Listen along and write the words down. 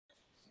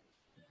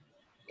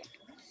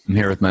I'm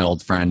here with my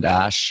old friend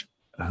Ash,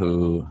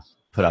 who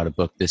put out a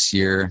book this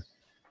year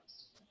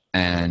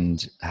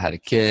and had a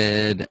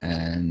kid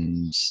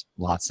and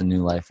lots of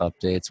new life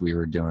updates. We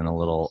were doing a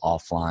little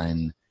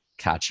offline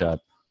catch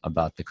up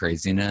about the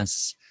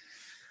craziness,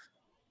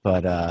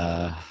 but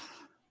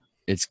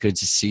it's good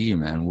to see you,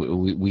 man.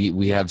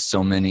 We have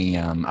so many.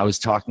 I was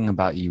talking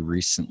about you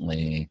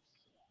recently.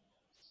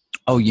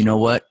 Oh, you know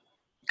what?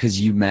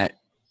 Because you met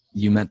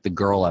the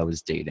girl I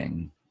was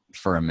dating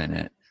for a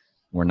minute.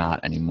 We're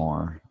not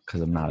anymore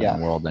because I'm not in Yeah.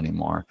 the world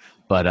anymore.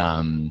 But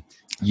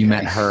you Okay.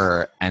 met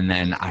her, and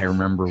then I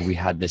remember we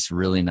had this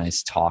really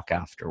nice talk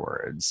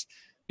afterwards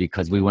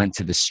because we went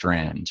to the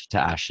Strand to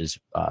Ash's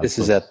This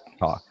book is at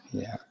talk.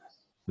 yeah.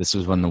 This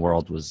was when the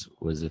world was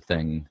a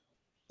thing.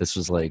 This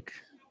was like,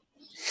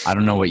 I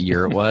don't know what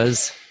year it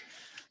was,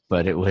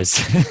 but it was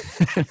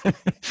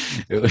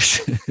it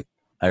was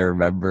I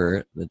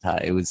remember the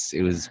time. It was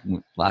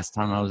last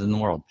time I was in the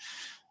world.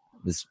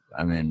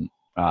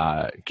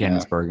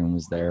 Candace Yeah. Bergen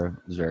was there.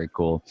 It was very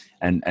cool.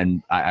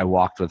 And I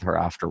walked with her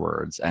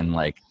afterwards, and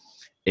like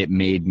it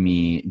made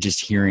me just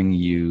seeing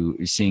you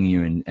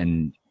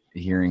and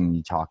hearing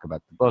you talk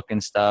about the book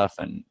and stuff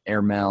and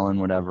airmail and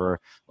whatever,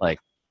 like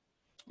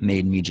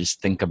made me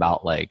just think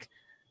about like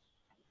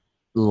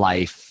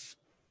life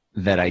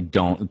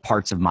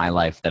parts of my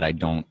life that I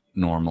don't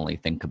normally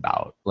think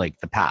about, like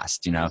the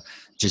past,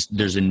 just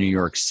there's a New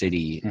York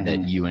City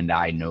that you and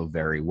I know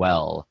very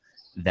well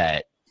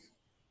that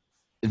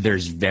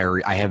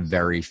I have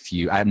very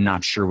few. I'm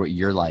not sure what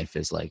your life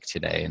is like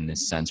today in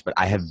this sense, but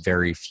I have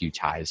very few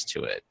ties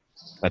to it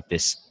at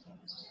this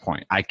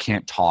point. I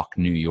can't talk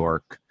New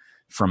York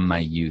from my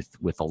youth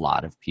with a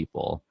lot of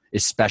people,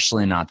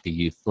 especially not the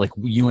youth. Like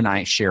you and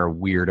I share a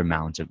weird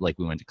amount of, like,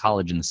 we went to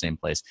college in the same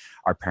place.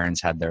 Our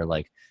parents had their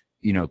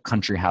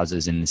country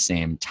houses in the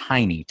same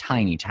tiny,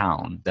 tiny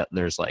town that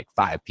there's like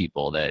 5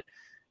 people that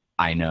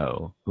I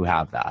know who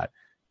have that.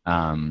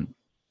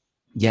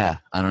 Yeah,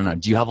 I don't know.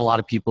 Do you have a lot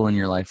of people in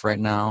your life right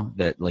now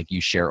that like you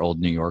share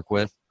old New York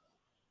with?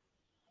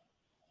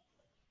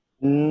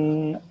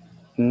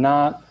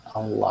 Not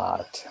a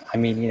lot. I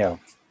mean,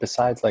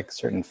 besides like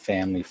certain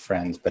family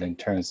friends, but in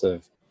terms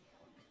of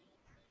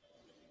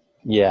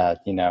yeah,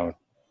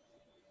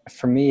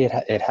 for me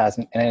it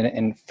hasn't,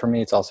 and for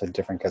me it's also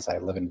different because I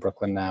live in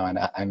Brooklyn now, and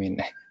I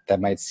mean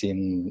that might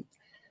seem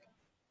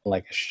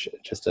like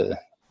just a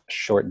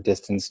short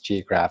distance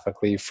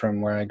geographically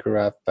from where I grew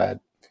up, but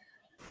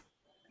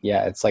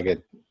yeah, it's like a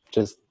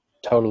just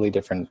totally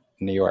different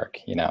New York,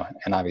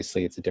 and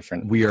obviously it's a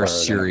different We are borough than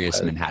it serious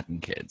was. Manhattan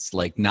kids,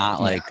 like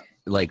not Yeah.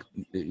 like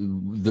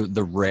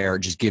the rare,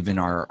 just given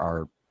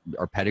our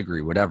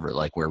pedigree, whatever,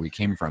 like where we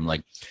came from,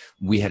 like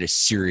we had a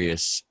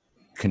serious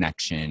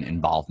connection,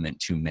 involvement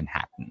to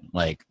Manhattan.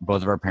 Like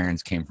both of our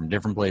parents came from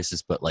different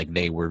places, but like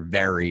they were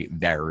very,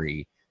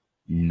 very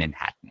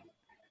Manhattan.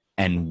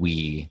 And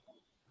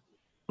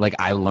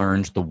I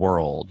learned the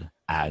world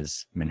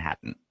as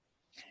Manhattan.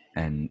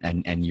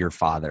 And your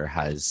father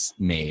has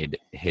made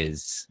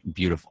his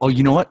beautiful. Oh,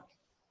 you know what?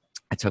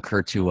 I took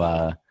her to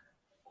what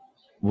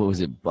was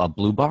it?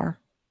 Blue Bar,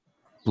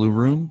 Blue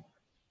Room,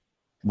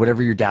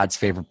 whatever your dad's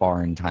favorite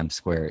bar in Times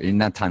Square.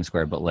 Not Times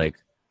Square, but like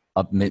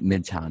up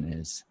Midtown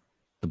is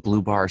the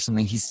Blue Bar or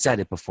something. He said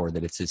it before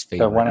that it's his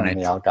favorite. The one in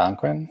the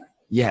Algonquin.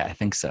 Yeah, I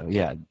think so.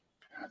 Yeah,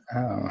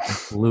 Oh,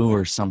 Blue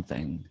or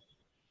something.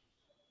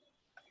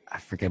 I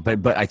forget,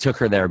 but I took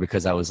her there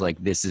because I was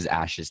like, this is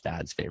Ash's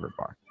dad's favorite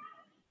bar.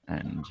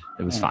 And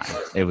it was fine.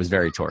 It was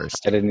very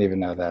touristy. I didn't even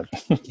know that.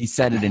 He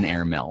said it in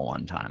airmail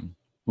one time.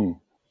 Hmm.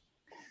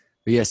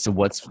 But yeah, so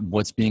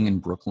what's being in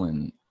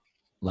Brooklyn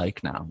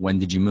like now? When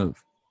did you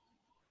move?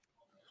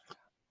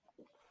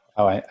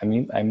 Oh, I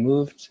mean, I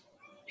moved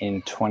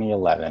in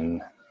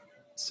 2011,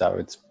 so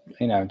it's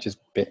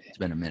It's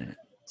been a minute.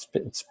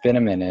 It's been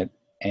a minute,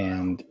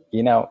 and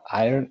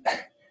I don't.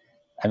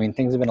 I mean,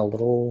 things have been a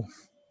little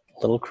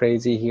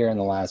crazy here in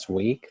the last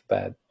week,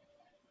 but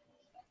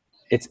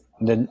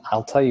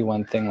I'll tell you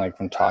one thing, like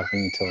from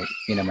talking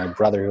to my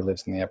brother who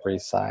lives in the Upper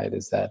East Side,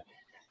 is that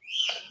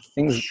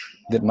things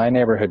that my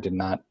neighborhood did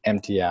not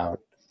empty out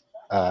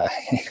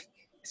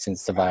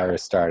since the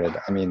virus started.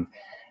 I mean,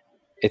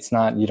 it's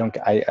not,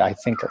 I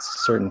think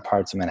certain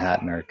parts of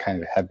Manhattan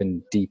have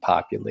been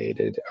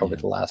depopulated over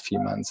the last few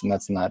months, and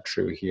that's not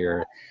true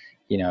here.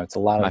 It's a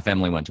lot of my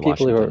family went to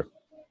people Washington.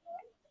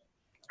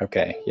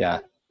 Okay. Yeah.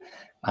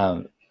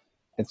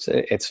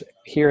 It's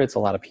here. It's a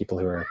lot of people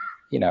who are,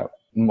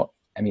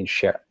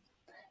 share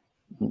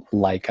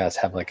like us,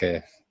 have like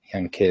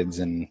young kids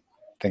and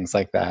things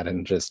like that.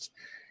 And just,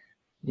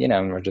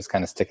 we're just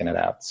kind of sticking it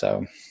out.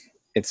 So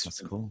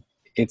That's cool.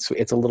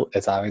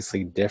 It's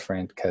obviously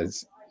different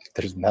because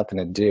there's nothing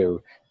to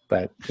do,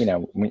 but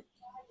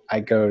I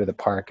go to the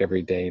park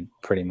every day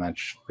pretty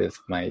much with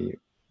my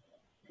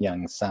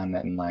young son,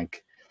 and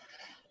like,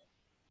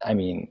 I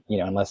mean,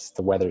 unless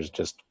the weather's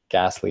just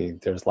ghastly,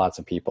 there's lots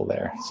of people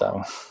there.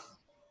 So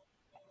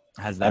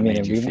has that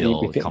made you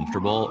feel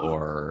comfortable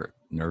or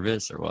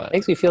nervous or what?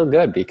 Makes me feel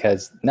good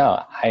because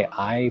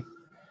I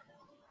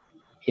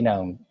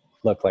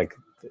look, like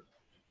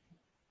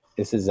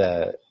this is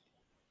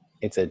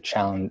it's a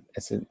challenge.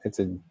 It's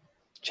a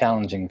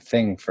challenging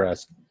thing for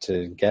us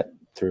to get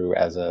through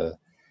as a,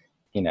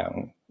 you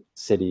know,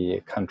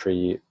 city,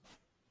 country,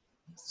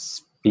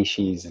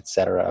 species,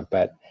 etc.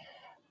 But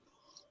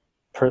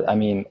I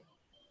mean,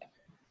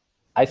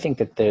 I think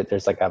that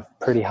there's like a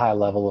pretty high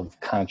level of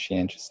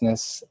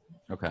conscientiousness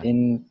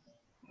in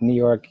New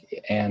York,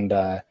 and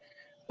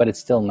but it's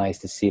still nice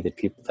to see that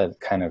people that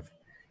kind of,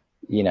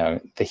 you know,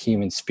 the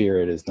human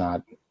spirit is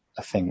not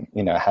a thing,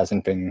 you know,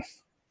 hasn't been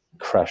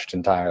crushed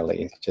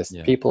entirely. Just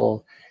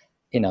people,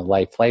 you know,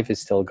 life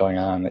is still going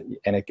on,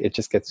 and it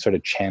just gets sort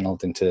of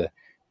channeled into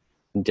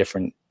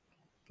different,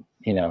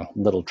 you know,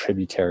 little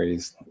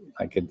tributaries.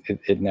 Like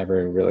it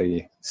never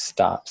really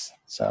stops.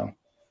 So.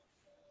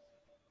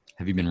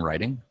 Have you been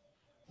writing?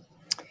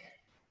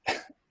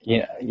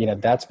 You know,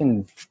 that's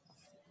been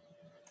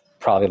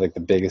probably like the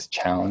biggest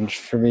challenge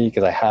for me,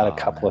 because I had a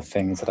couple of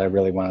things that I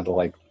really wanted to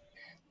like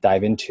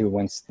dive into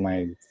once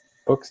my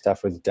book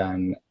stuff was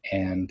done.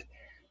 And,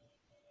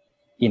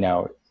 you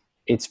know,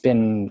 it's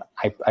been,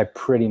 I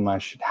pretty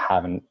much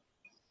haven't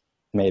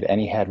made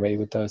any headway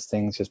with those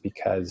things, just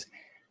because,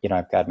 you know,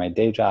 I've got my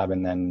day job,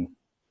 and then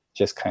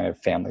just kind of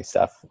family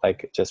stuff,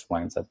 like it just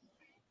winds up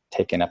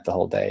taking up the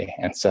whole day.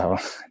 And so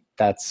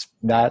that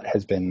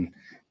has been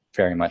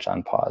very much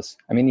on pause.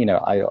 I mean, you know,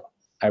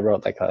 I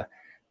wrote like a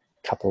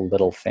couple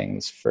little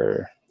things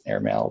for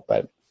Airmail,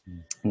 but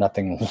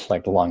nothing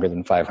like longer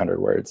than 500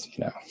 words,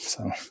 you know.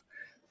 So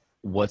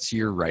what's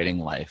your writing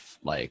life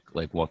like?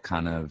 Like what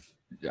kind of,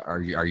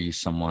 are you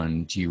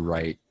someone, do you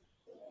write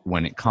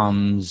when it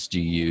comes?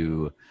 Do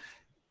you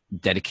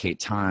dedicate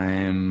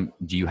time?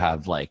 Do you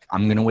have like,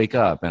 I'm going to wake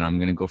up and I'm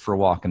going to go for a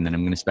walk and then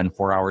I'm going to spend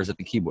 4 hours at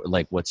the keyboard?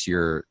 Like what's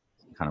your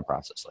kind of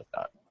process like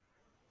that?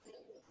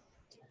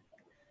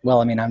 Well,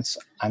 I mean,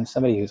 I'm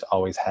somebody who's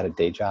always had a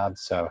day job,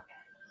 so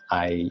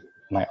I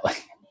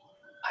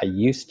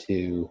used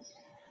to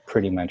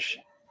pretty much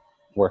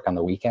work on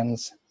the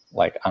weekends,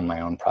 like on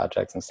my own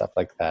projects and stuff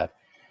like that.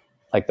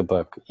 Like the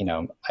book, you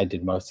know, I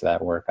did most of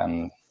that work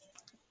on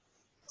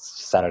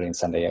Saturday and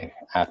Sunday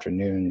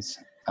afternoons.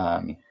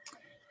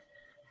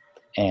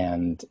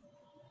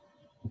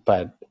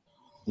 But,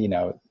 you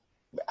know,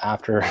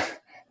 after,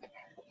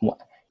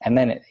 and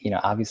then, you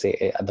know,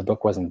 obviously the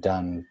book wasn't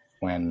done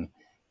when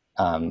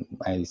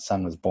my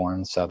son was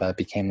born. So that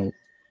became,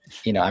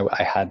 you know,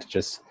 I had to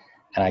just,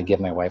 and I give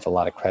my wife a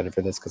lot of credit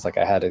for this, because like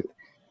I had to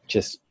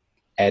just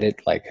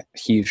edit like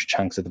huge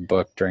chunks of the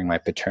book during my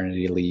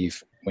paternity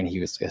leave when he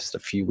was just a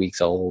few weeks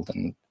old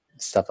and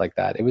stuff like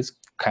that. It was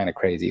kind of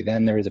crazy.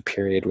 Then there was a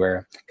period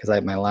where,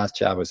 because my last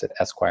job was at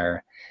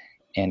Esquire,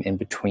 and in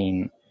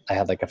between I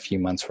had like a few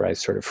months where I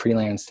sort of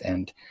freelanced,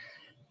 and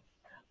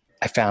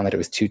I found that it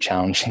was too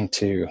challenging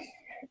to,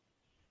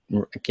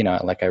 you know,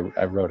 like I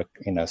wrote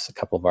a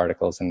couple of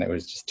articles, and it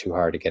was just too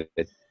hard to get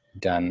it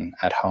done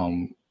at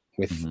home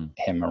with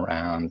him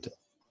around.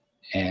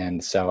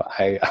 And so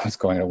I was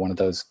going to one of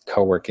those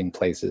co-working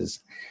places,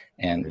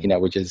 and, you know,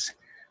 which is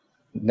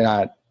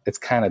not, it's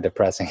kind of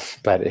depressing,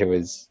 but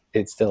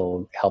it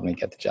still helped me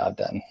get the job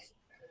done.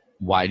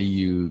 Why do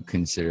you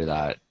consider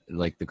that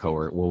like the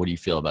co-work? Well, what do you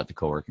feel about the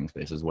co-working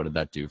spaces? What did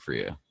that do for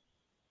you?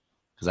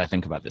 Because I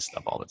think about this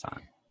stuff all the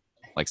time,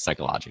 like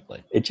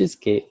psychologically. It just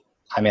gave,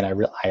 I mean,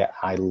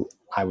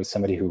 I was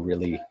somebody who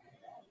really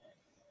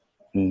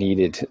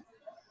needed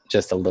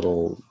just a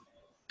little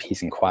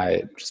peace and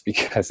quiet, just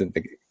because of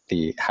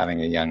the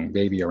having a young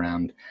baby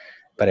around.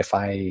 But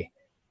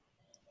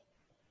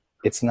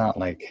it's not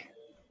like,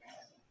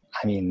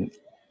 I mean,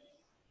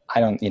 I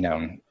don't, you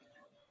know,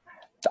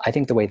 I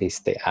think the way they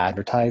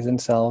advertise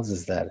themselves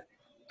is that,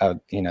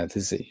 you know,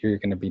 you're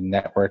going to be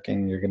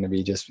networking, you're going to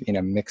be just, you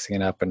know, mixing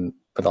it up and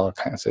with all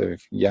kinds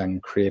of young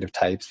creative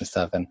types and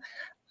stuff. And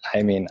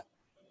I mean,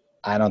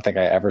 I don't think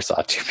I ever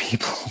saw two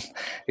people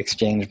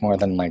exchange more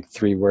than like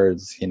 3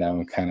 words, you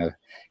know, kind of,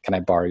 can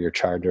I borrow your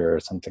charger or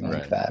something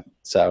like that.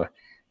 So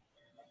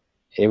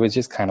it was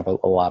just kind of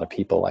a lot of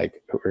people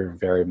like who were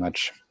very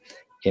much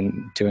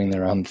in doing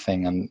their own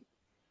thing on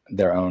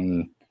their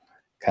own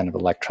kind of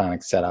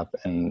electronic setup,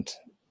 and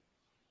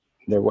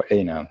there were,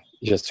 you know,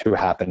 just who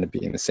happened to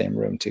be in the same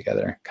room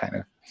together, kind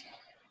of.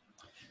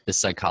 The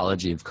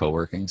psychology of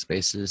co-working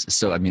spaces.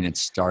 So, I mean, it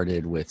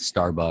started with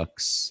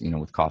Starbucks, you know,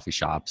 with coffee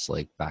shops,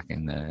 like back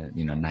in the,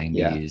 you know,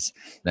 90s,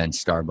 then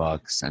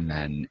Starbucks, and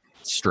then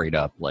straight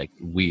up, like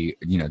you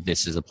know,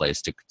 this is a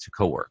place to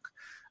co-work,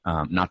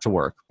 not to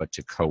work, but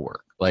to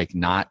co-work. Like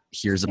not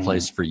here's a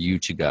place for you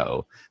to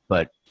go,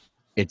 but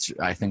it's,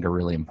 I think, a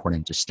really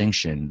important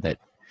distinction that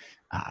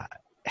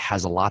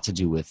has a lot to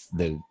do with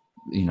the,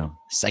 you know,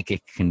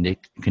 psychic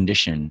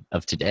condition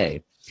of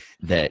today,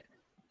 that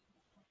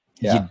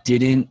you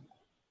didn't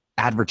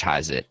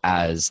advertise it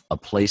as a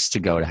place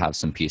to go to have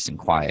some peace and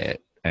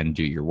quiet and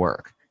do your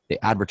work. They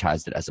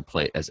advertised it as a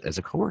place, as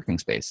a co-working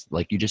space,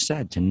 like you just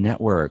said, to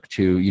network,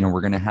 to, you know,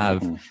 we're going to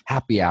have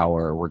happy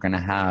hour, we're going to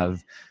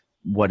have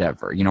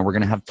whatever, you know, we're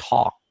going to have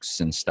talks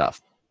and stuff.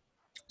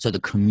 So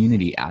the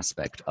community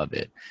aspect of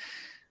it.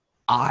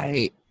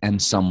 I am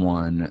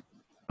someone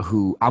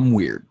who, I'm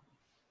weird.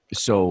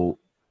 so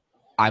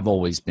I've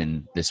always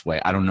been this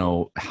way. I don't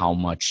know how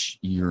much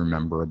you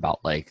remember about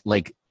like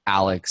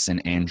Alex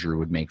and Andrew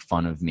would make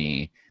fun of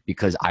me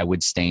because I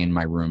would stay in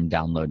my room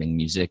downloading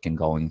music and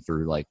going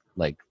through like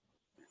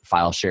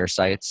file share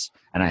sites,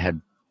 and I had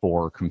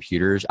 4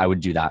 computers. I would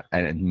do that,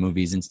 and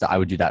movies and stuff. I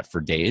would do that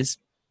for days,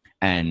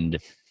 and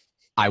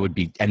I would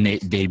be, and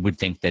they would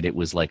think that it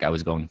was like I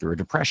was going through a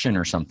depression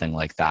or something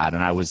like that,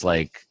 and I was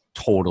like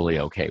totally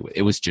okay with it.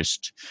 It was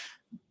just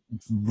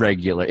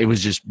regular. It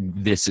was just,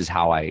 this is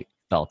how I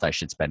felt I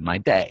should spend my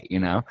day, you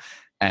know?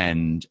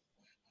 And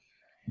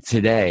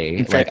today,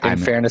 in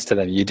fairness to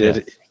them, you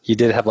did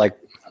have like,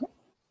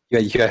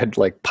 you had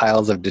like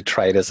piles of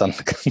detritus on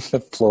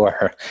the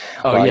floor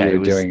while you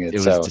were doing it.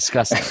 It was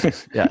disgusting.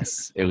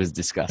 Yes, it was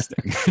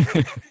disgusting.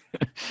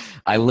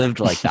 I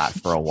lived like that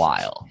for a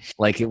while.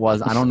 Like, it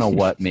was, I don't know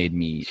what made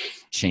me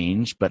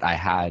change, but I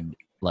had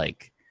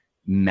like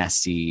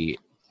messy,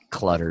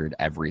 cluttered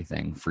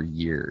everything for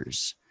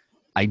years.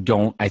 I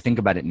think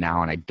about it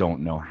now and I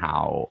don't know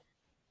how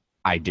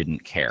I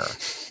didn't care.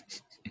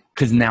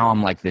 Because now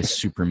I'm like this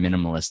super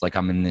minimalist. Like,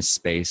 I'm in this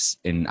space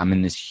and I'm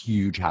in this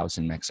huge house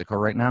in Mexico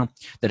right now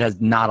that has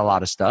not a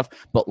lot of stuff,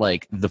 but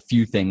like the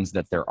few things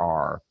that there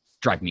are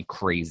drive me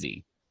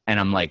crazy. And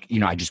I'm like, you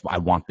know, I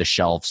want the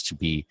shelves to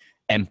be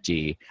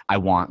empty. I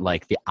want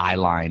like the eye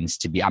lines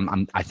to be,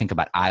 I think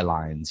about eye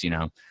lines, you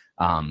know.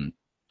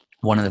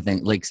 One of the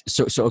things, like,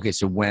 okay.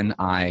 So when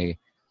I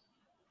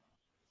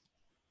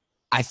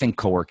think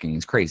co-working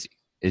is crazy.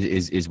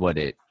 Is what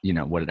it, you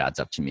know, what it adds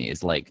up to me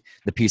is like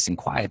the peace and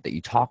quiet that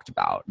you talked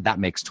about. That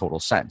makes total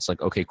sense. Like,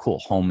 okay, cool.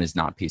 Home is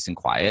not peace and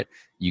quiet.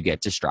 You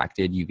get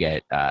distracted. You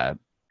get,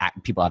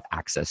 people have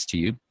access to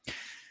you,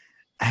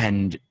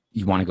 and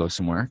you want to go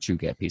somewhere to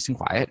get peace and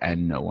quiet,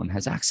 and no one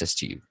has access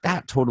to you.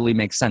 That totally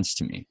makes sense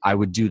to me. I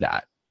would do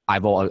that. You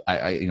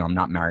know, I'm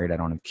not married. I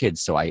don't have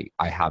kids. So I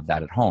have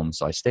that at home.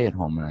 So I stay at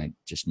home and I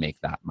just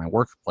make that my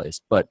workplace.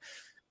 But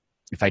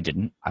if I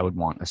didn't, I would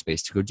want a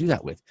space to go do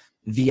that with.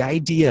 The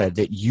idea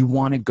that you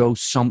want to go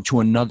to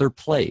another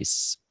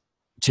place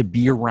to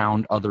be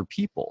around other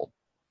people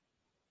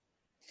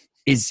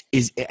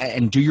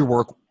and do your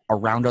work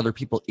around other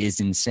people is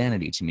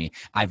insanity to me.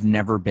 I've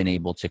never been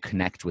able to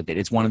connect with it.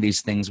 It's one of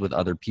these things with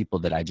other people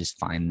that I just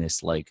find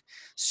this like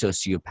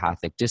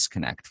sociopathic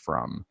disconnect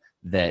from,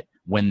 that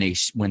when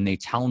they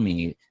tell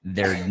me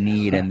their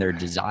need and their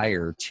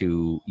desire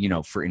to, you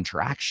know, for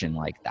interaction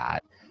like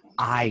that,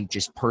 I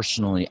just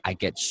personally,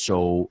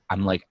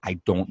 I'm like, I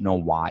don't know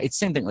why. It's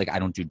the same thing. Like, I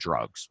don't do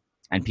drugs,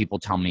 and people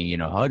tell me, you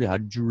know, how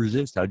did you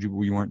resist? You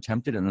weren't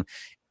tempted? And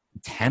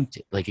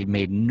tempted, like it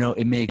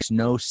makes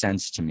no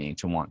sense to me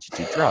to want to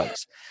do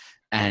drugs.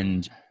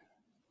 And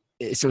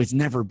so it's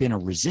never been a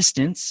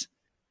resistance.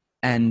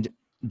 And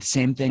the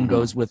same thing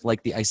goes with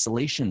like the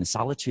isolation, the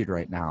solitude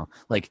right now.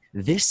 Like,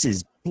 this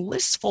is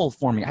blissful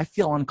for me. I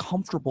feel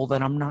uncomfortable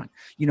that I'm not,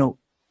 you know,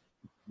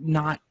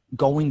 not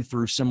going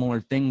through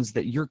similar things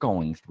that you're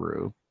going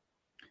through.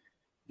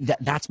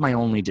 That's my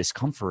only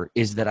discomfort,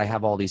 is that I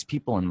have all these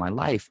people in my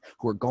life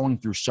who are going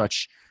through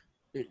such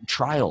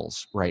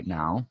trials right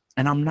now,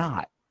 and I'm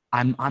not.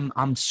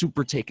 I'm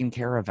super taken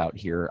care of out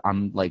here.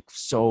 I'm like,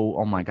 so,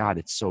 oh my God,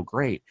 it's so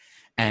great.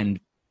 And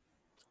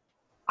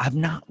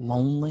I'm not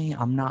lonely.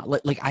 I'm not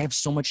like I have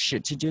so much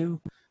shit to do,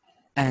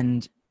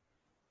 and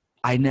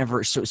I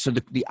never, so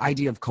the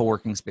idea of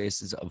co-working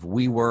spaces, of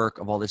WeWork,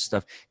 of all this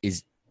stuff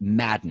is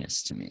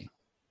madness to me.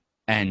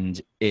 And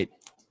it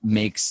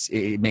makes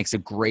a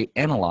great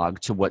analog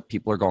to what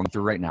people are going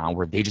through right now,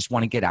 where they just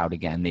want to get out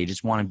again. They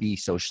just want to be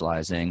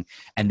socializing,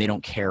 and they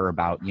don't care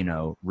about, you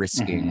know,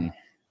 risking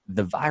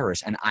the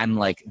virus. And I'm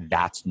like,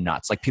 that's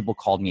nuts. Like, people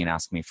called me and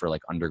asked me for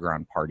like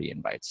underground party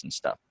invites and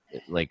stuff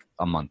like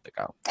a month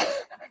ago.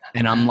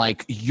 And I'm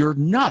like, you're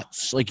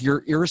nuts. Like,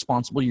 you're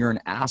irresponsible. You're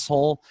an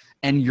asshole.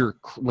 And you're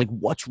like,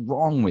 what's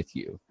wrong with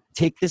you?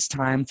 Take this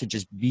time to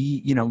just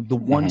be, you know, the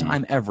one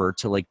time ever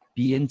to like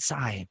be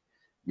inside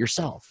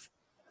yourself.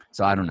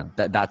 So I don't know.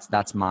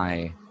 That's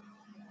my,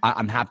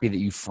 I'm happy that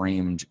you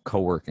framed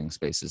co-working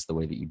spaces the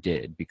way that you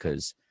did,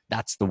 because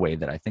that's the way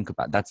that I think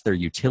about it. That's their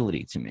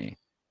utility to me.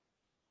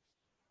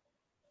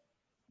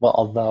 Well,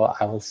 although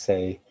I will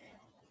say,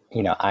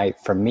 you know,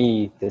 for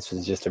me, this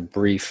was just a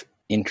brief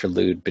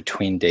interlude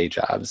between day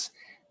jobs.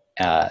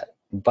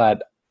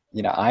 But,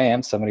 you know, I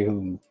am somebody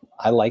who,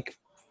 I like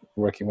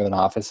working with an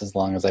office as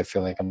long as I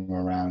feel like I'm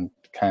around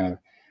kind of,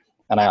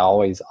 and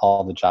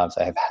all the jobs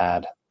I have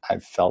had,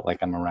 I've felt like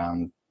I'm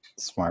around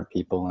smart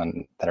people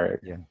and that are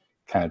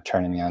kind of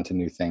turning me on to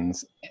new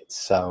things.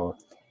 So,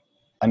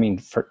 I mean,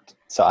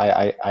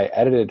 I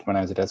edited, when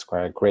I was at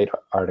Esquire, a great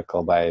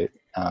article by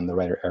the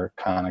writer Eric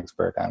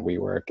Konigsberg on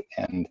WeWork,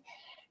 and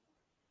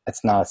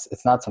it's not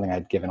something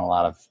I'd given a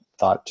lot of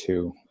thought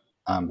to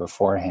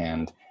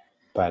beforehand,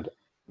 but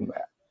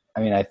I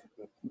mean,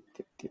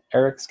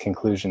 Eric's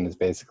conclusion is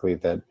basically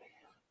that,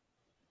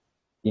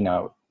 you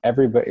know,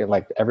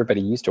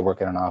 everybody used to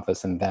work in an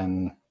office, and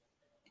then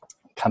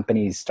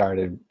companies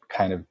started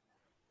kind of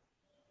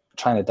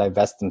trying to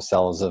divest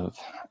themselves of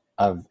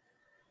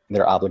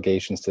their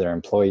obligations to their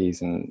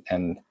employees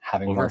and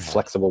having more Overhead.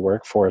 flexible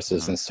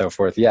workforces and so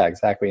forth. Yeah,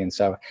 exactly. And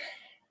so,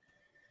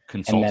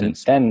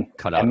 Consultants and then,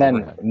 cut out and then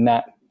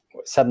overhead.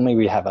 suddenly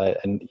we have a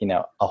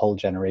whole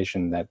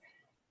generation that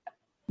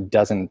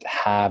doesn't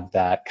have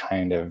that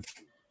kind of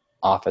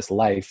office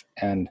life.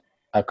 And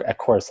of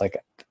course, like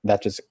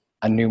that, just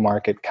a new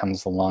market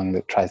comes along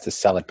that tries to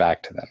sell it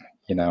back to them,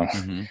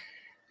 Mm-hmm.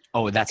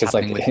 Oh, that's 'Cause,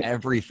 happening like, with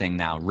everything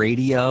now.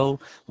 Radio,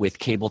 with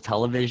cable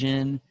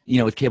television.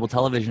 With cable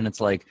television,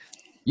 it's like,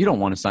 you don't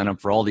want to sign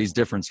up for all these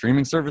different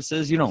streaming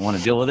services. You don't want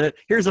to deal with it.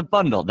 Here's a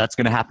bundle. That's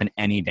going to happen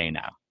any day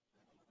now.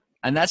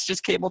 And that's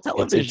just cable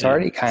television. it's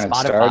already kind of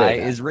Spotify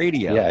started. is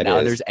radio. Yeah, it now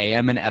is. There's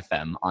AM and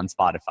FM on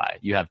Spotify.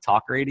 You have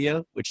talk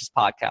radio, which is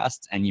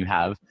podcasts, and you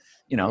have,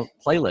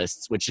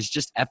 playlists, which is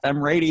just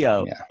FM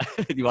radio. Yeah.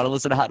 You want to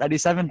listen to Hot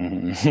 97?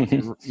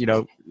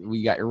 Mm-hmm.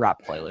 We got your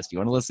rap playlist. You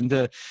want to listen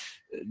to,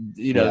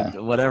 Yeah.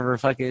 whatever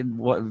fucking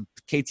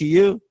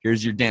KTU?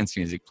 Here's your dance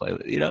music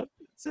playlist.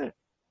 That's it.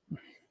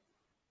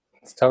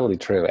 It's totally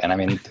true. And I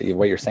mean,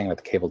 what you're saying with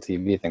the cable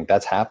TV thing,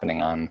 that's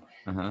happening on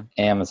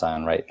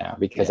Amazon right now,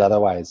 because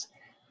otherwise,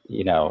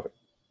 I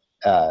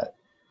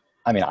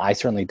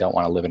certainly don't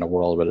want to live in a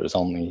world where there's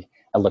only,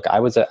 look, I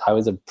was a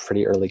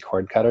pretty early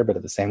cord cutter, but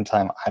at the same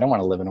time, I don't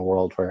want to live in a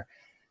world where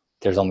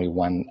there's only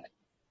one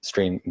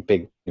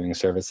big streaming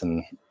service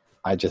and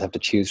I just have to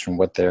choose from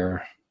what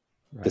they're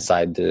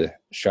decide to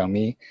show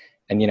me.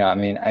 And,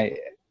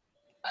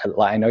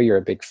 I know you're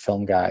a big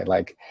film guy.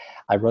 Like,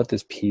 I wrote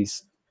this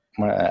piece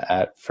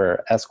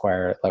for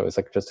Esquire that was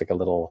just a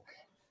little,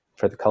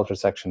 for the culture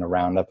section, a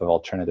roundup of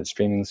alternative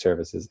streaming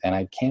services, and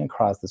I came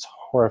across this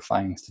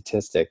horrifying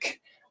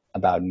statistic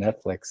about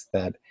Netflix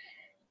that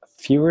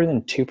fewer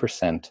than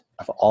 2%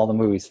 of all the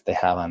movies that they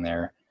have on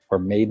there were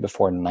made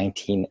before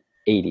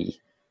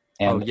 1980,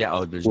 and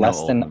there's no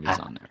old movies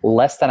on there.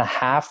 Less than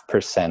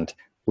 0.5%,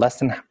 less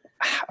than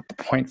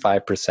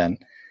 0.5%.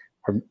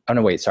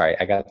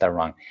 I got that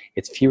wrong.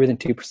 It's fewer than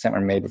 2%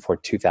 were made before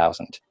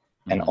 2000.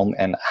 And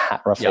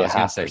roughly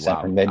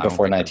 0.5% were made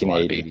before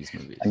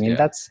 1980. I mean,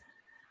 that's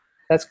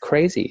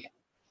crazy.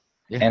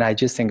 Yeah. And I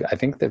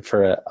think that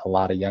for a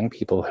lot of young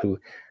people who,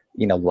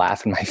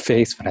 laugh in my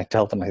face when I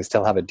tell them I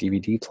still have a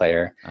DVD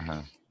player,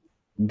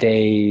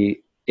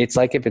 it's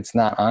like, if it's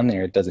not on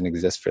there, it doesn't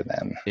exist for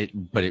them.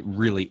 But it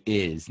really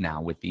is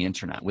now with the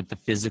internet, with the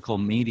physical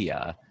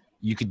media.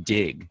 You could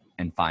dig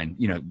and find,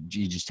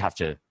 you just have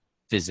to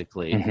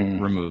physically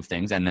remove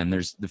things, and then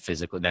there's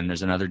then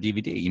there's another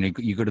DVD.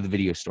 You go to the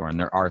video store and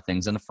there are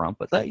things in the front,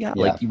 but like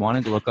you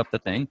wanted to look up the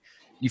thing,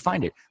 you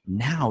find it.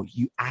 Now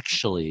you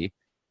actually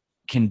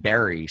can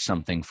bury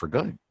something for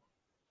good.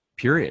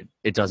 Period.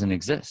 It doesn't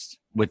exist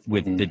with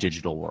the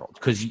digital world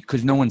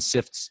because no one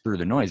sifts through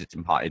the noise.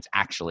 It's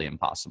actually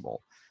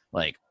impossible.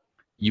 Like,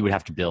 you would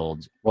have to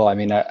build. Well, I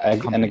mean,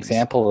 an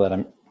example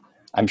that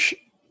I'm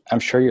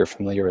sure you're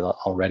familiar with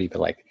already, but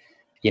like,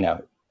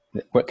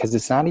 because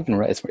it's not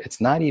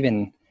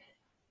even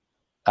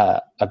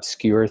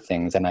obscure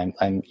things, and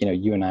I'm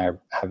you and I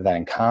have that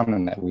in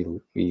common, that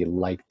we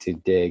like to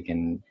dig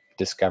and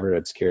discover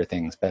obscure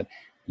things. But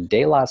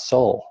De La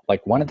Soul,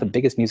 like one of the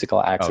biggest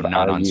musical acts of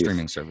not our on youth,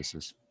 streaming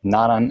services,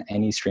 not on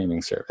any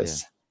streaming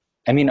service. Yeah.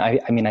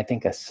 I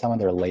think some of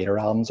their later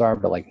albums are,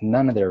 but like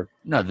none of their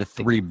the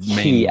three key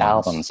main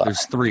albums are.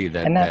 There's three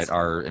that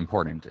are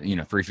important.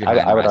 3 Feet High.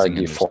 I would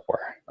argue 4.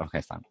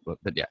 Okay, fine, but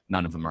yeah,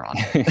 none of them are on.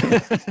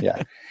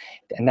 Yeah,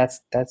 and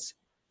that's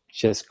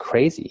just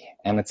crazy.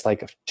 And it's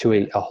like to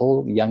a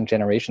whole young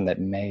generation that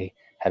may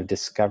have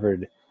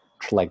discovered,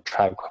 like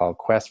Tribe Called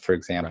Quest, for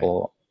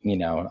example.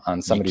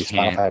 On somebody's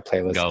Spotify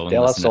playlist, De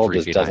La Soul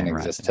just doesn't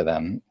exist to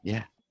them.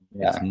 Yeah.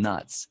 It's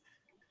nuts.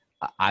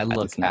 I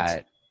look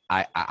at,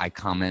 I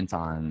comment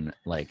on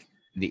like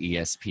the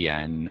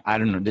ESPN. I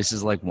don't know. This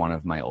is like one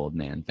of my old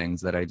man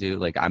things that I do.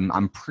 Like,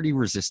 I'm pretty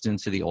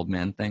resistant to the old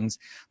man things,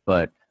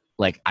 but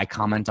like I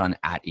comment on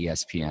at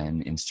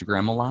ESPN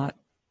Instagram a lot,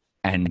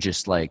 and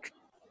just like,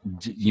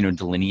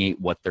 delineate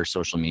what their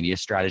social media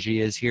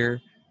strategy is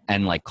here,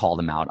 and like call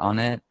them out on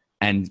it.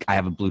 And I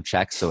have a blue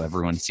check so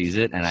everyone sees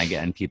it,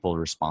 and people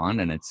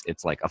respond, and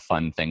it's like a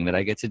fun thing that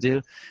I get to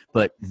do.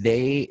 But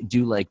they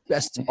do like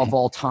best of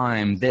all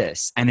time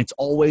this, and it's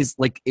always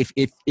like,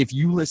 if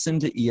you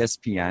listen to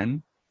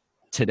ESPN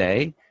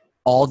today,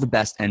 all the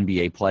best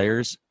NBA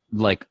players,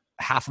 like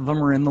half of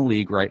them are in the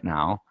league right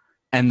now,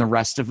 and the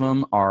rest of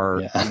them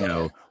are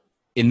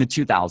in the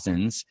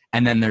 2000s,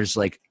 and then there's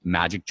like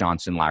Magic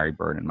Johnson, Larry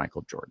Bird, and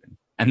Michael Jordan.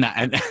 And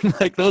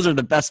like, those are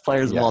the best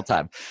players of all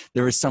time.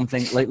 There was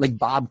something like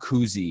Bob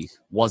Cousy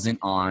wasn't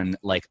on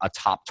like a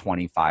top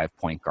 25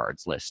 point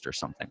guards list or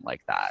something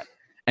like that.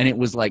 And it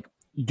was like,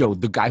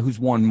 the guy who's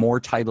won more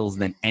titles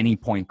than any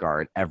point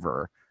guard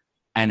ever.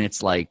 And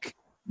it's like,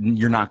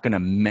 you're not going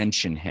to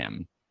mention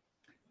him.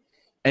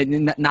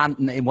 And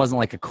it wasn't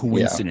like a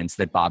coincidence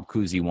that Bob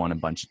Cousy won a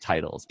bunch of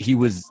titles. He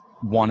was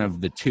one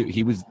of the two.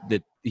 He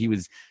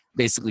was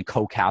basically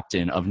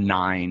co-captain of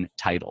 9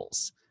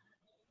 titles.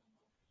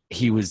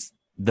 He was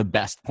the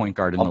best point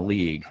guard in the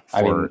league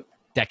for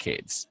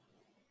decades.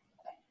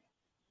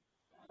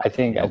 I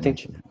think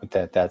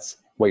that's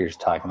what you're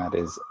talking about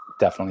is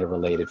definitely a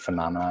related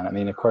phenomenon. I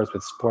mean, of course,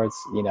 with sports,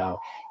 you know,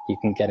 you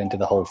can get into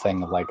the whole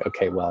thing of like,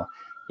 okay, well,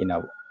 you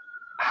know,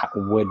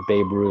 would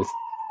Babe Ruth,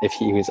 if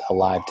he was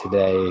alive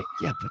today,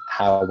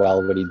 how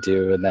well would he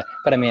do? And that,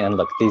 but I mean, and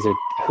look, these are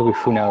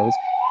who knows.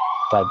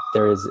 But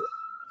there is,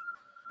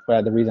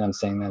 well, the reason I'm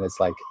saying that is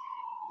like,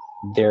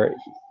 there,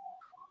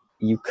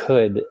 you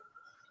could,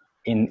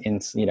 in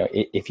you know,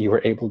 if you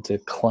were able to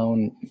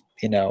clone,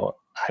 you know,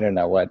 I don't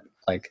know what,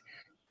 like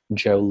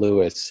Joe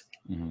Louis,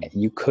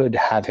 you could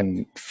have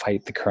him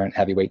fight the current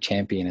heavyweight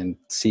champion and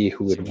see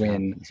who would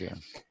win. Happens, yeah.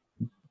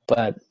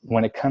 But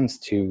when it comes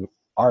to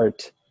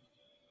art,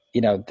 you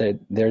know,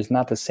 there's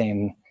not the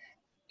same.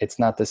 It's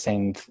not the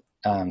same.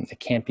 It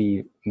can't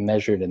be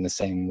measured in the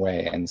same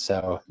way, and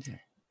so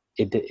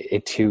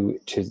it to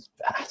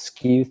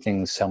skew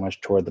things so much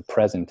toward the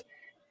present.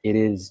 It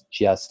is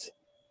just.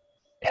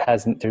 It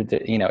hasn't.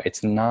 You know,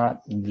 it's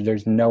not.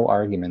 There's no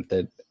argument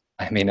that.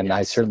 I mean, and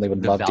I certainly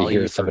would love to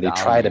hear somebody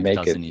try to make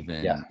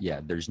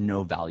it. There's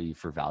no value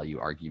for value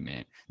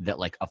argument that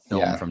like a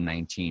film from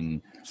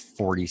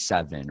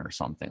 1947 or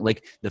something.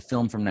 Like the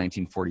film from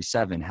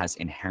 1947 has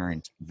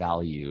inherent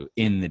value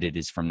in that it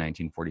is from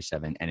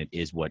 1947 and it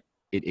is what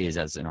it is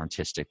as an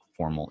artistic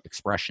formal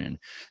expression.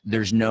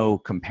 There's no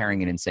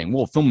comparing it and saying,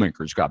 well,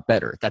 filmmakers got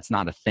better. That's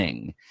not a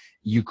thing.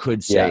 You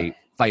could say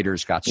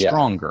fighters got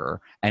stronger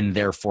and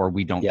therefore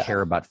we don't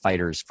care about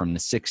fighters from the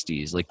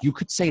 60s. Like you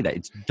could say that.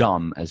 It's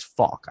dumb as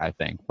fuck, I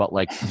think, but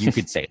like you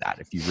could say that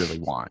if you really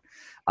want.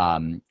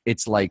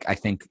 It's like, I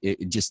think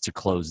just to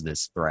close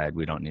this thread,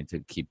 we don't need to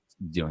keep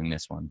doing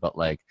this one, but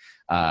like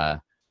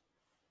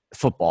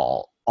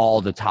football,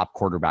 all the top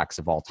quarterbacks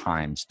of all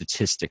time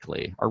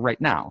statistically are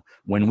right now.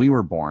 When we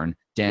were born,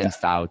 Dan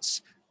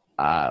Fouts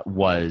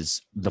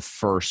was the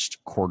first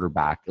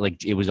quarterback.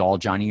 Like it was all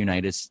Johnny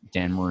Unitas,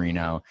 Dan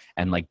Marino,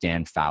 and like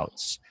Dan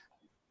Fouts.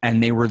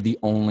 And they were the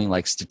only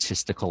like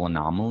statistical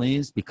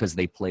anomalies because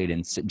they played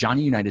in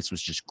Johnny Unitas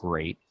was just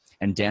great.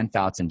 And Dan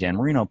Fouts and Dan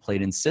Marino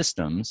played in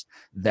systems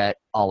that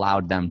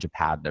allowed them to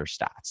pad their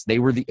stats. They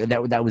were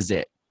that was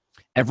it.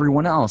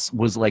 Everyone else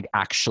was like,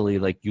 actually,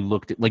 like you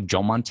looked at like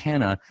Joe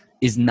Montana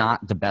is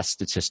not the best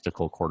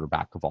statistical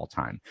quarterback of all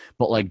time,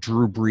 but like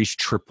Drew Brees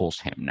triples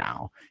him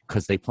now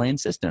because they play in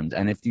systems.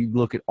 And if you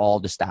look at all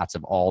the stats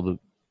of all the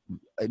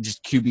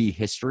just QB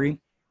history,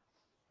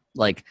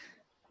 like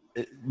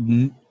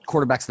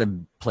quarterbacks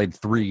that played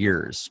 3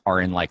 years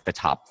are in like the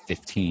top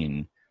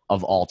 15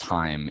 of all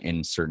time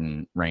in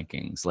certain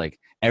rankings. Like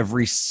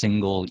every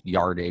single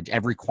yardage,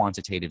 every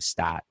quantitative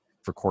stat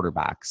for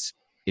quarterbacks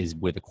is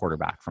with a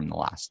quarterback from the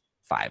last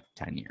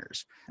 5-10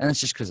 years. And that's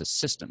just because of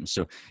systems.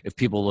 So if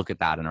people look at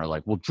that and are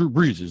like, well, Drew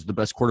Brees is the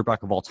best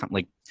quarterback of all time,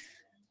 like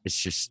it's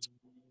just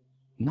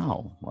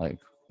no, like,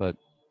 but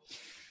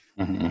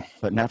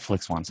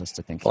Netflix wants us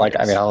to think like,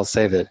 I mean, I'll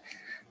say that.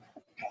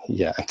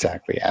 Yeah,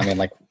 exactly. I mean,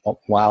 like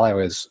while I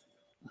was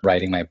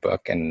writing my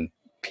book and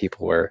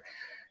people were,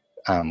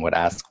 would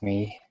ask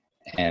me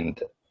and,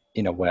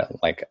 you know,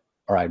 what, like,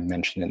 or I'd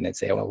mention it and they'd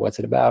say, well, what's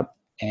it about?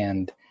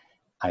 And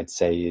I'd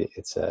say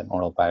it's an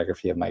oral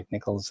biography of Mike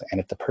Nichols.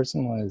 And if the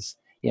person was,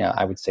 you know,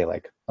 I would say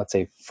like, let's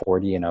say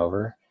 40 and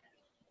over,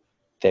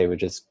 they would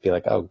just be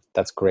like, oh,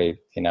 that's great.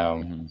 You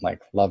know,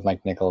 like love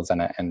Mike Nichols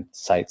and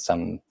cite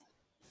some,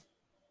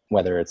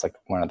 whether it's like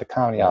one of the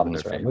comedy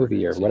albums or a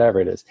movie or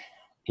whatever it is.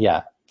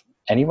 Yeah.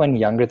 Anyone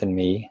younger than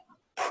me,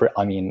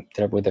 I mean,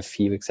 there with a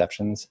few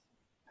exceptions,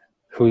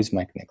 who's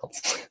Mike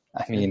Nichols?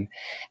 I mean,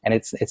 and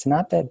it's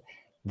not that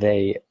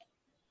they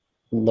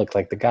look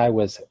like the guy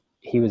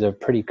he was a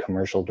pretty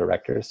commercial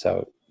director.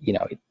 So, you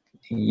know,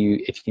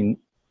 if you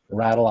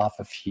rattle off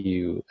a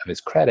few of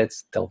his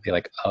credits, they'll be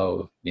like,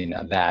 oh, you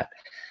know, that.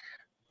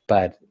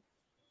 But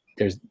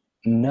there's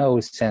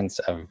no sense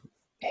of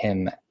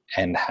him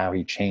and how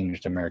he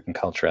changed American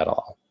culture at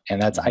all.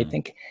 And that's, I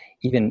think,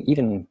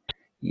 even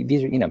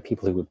these are, you know,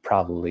 people who would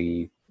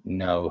probably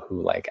know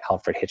who like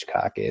Alfred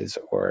Hitchcock is,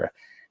 or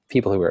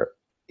people who are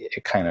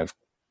kind of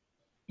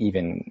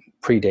even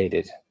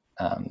predated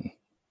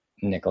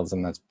Nichols.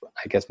 And that's,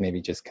 I guess,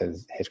 maybe just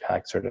because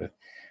Hitchcock sort of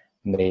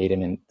made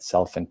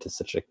himself into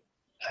such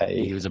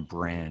he was a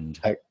brand.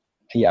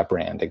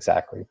 Brand,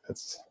 exactly.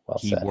 That's well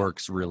said. He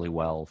works really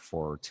well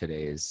for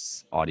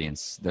today's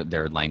audience,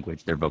 their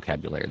language, their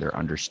vocabulary, their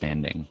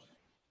understanding.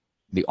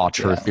 The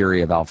auteur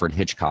theory of Alfred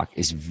Hitchcock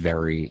is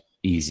very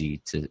easy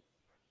to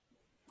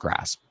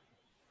grasp.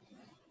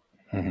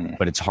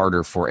 But it's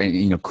harder for,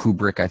 you know,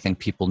 Kubrick, I think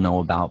people know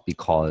about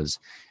because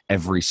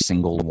every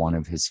single one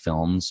of his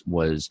films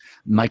was,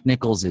 Mike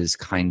Nichols is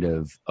kind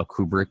of a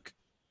Kubrick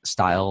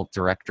style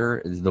director,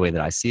 is the way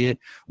that I see it,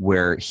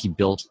 where he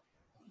built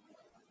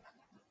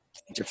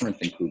different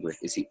than Kubrick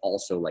is he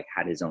also like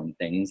had his own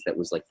things that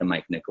was like the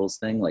Mike Nichols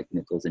thing, like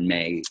Nichols in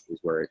May is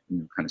where it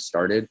kind of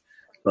started.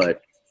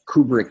 But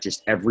Kubrick,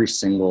 just every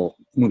single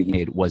movie he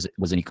made was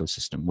an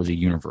ecosystem, was a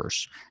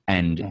universe.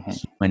 And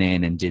he went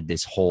in and did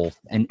this whole,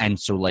 and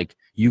so like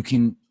you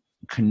can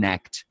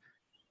connect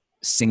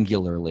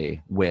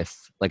singularly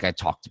with, like I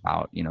talked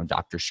about, you know,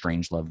 Dr.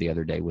 Strangelove the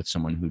other day with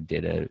someone who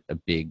did a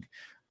big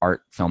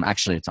art film.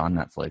 Actually, it's on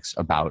Netflix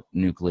about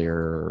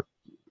nuclear,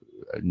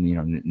 you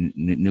know,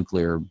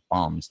 nuclear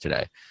bombs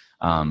today.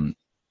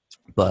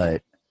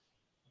 But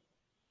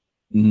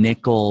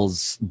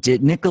Nichols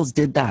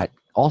did that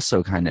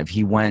also, kind of.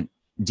 He went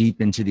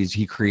deep into these,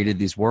 he created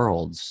these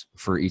worlds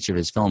for each of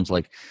his films.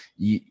 Like,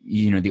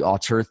 you know, the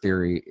auteur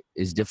theory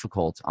is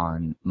difficult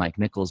on Mike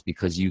Nichols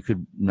because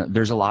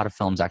there's a lot of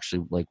films,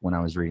 actually, like when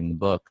I was reading the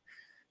book,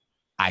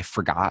 I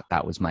forgot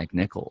that was Mike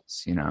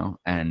Nichols, you know,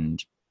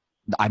 and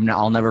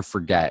I'll never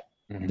forget.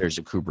 There's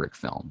a Kubrick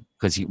film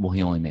because he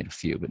only made a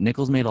few, but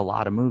Nichols made a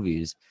lot of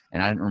movies,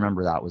 and I didn't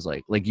remember that was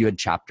like you had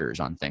chapters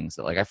on things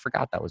that, like, I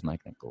forgot that was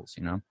Mike Nichols,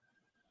 you know.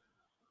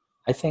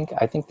 I think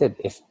that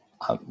if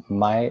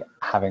my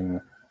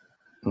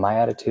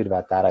attitude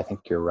about that, I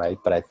think you're right,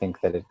 but I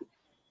think that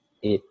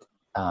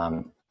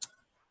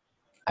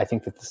I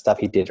think that the stuff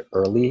he did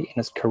early in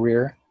his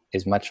career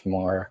is much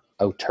more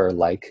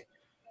auteur-like,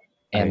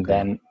 and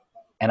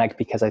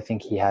because I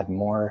think he had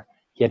more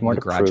to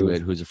Graduate,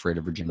 prove. Who's Afraid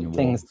of Virginia Woolf.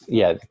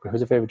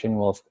 Who's Afraid of Virginia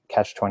Woolf,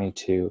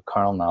 Catch-22,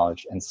 Carnal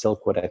Knowledge, and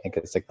Silkwood, I think,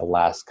 is like the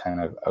last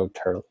kind of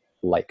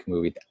auteur-like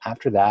movie.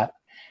 After that,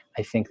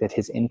 I think that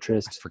his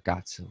interest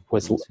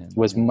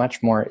was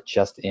much more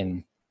just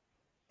in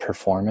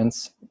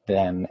performance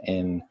than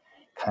in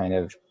kind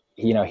of,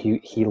 you know,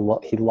 he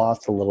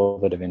lost a little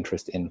bit of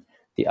interest in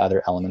the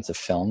other elements of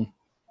film.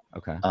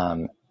 Okay.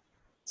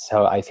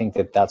 So I think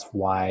that that's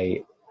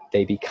why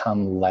they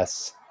become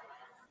less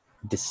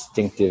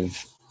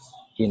distinctive,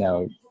 you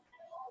know,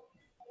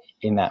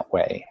 in that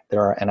way.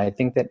 And I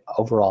think that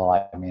overall,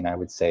 I mean, I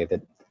would say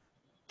that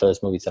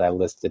those movies that I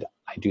listed,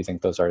 I do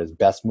think those are his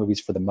best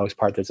movies for the most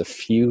part. There's a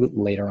few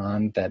later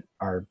on that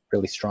are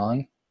really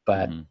strong,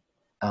 but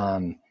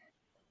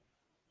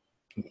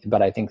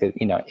but I think that,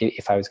 you know,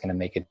 if I was going to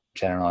make a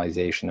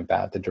generalization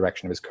about the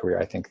direction of his career,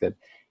 I think that,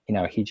 you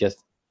know,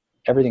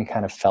 everything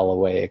kind of fell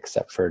away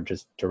except for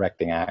just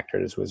directing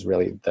actors was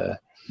really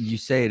you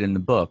say it in the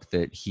book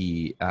that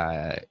he,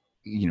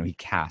 you know, he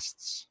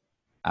casts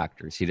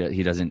actors.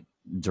 He doesn't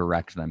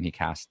direct them, he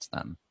casts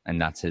them.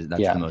 And that's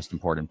the most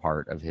important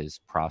part of his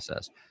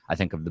process. I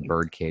think of The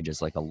Birdcage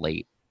as like a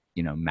late,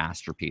 you know,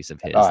 masterpiece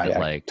of his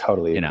like,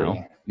 totally, you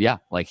know,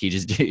 like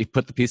he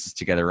put the pieces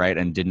together right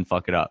and didn't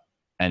fuck it up.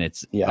 And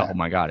it's, oh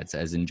my God, it's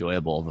as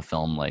enjoyable of a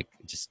film, like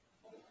just,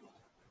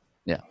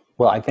 yeah.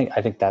 Well, I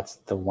think that's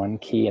the one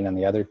key. And then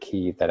the other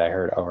key that I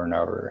heard over and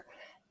over,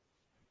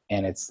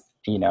 and it's,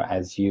 you know,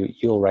 as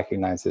you'll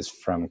recognize this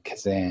from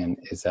Kazan,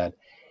 is that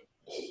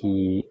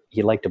he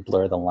liked to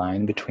blur the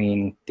line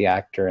between the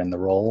actor and the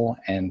role.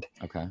 And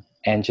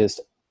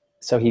just,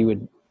 so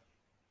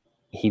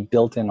he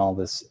built in all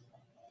this,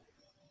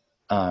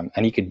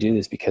 and he could do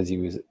this because he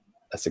was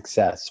a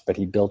success, but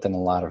he built in a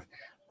lot of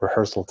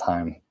rehearsal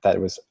time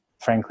that was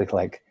frankly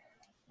like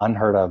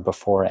unheard of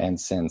before and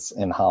since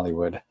in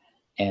Hollywood.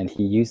 And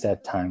he used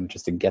that time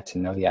just to get to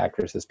know the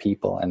actors as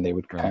people, and they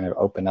would kind of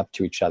open up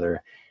to each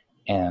other.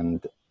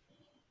 And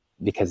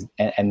because,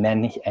 and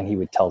then he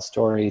would tell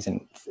stories,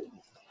 and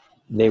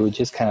they would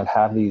just kind of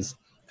have these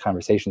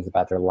conversations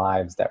about their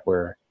lives that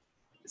were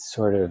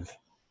sort of,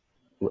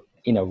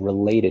 you know,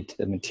 related to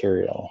the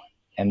material.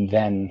 And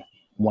then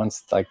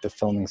once like the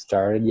filming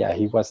started,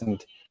 he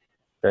wasn't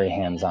very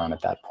hands-on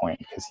at that point,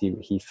 because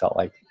he felt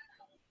like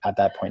at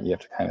that point you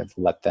have to kind of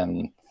let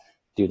them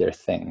do their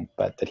thing,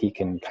 but that he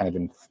can kind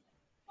of,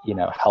 you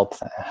know, help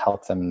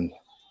them,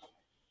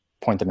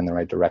 point them in the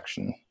right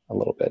direction a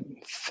little bit,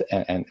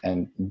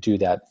 and do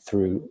that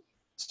through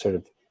sort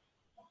of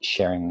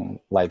sharing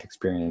life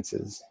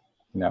experiences.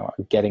 You know,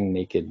 getting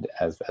naked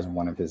as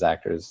one of his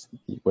actors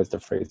was the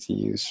phrase he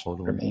used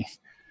for me.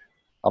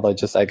 Although,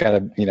 just I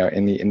gotta, you know,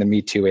 in the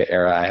Me Too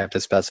era, I have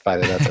to specify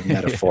that that's a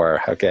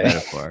metaphor. Okay,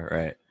 metaphor,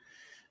 right?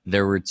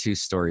 There were two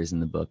stories in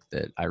the book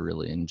that I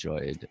really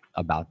enjoyed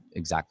about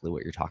exactly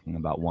what you're talking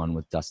about. One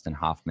with Dustin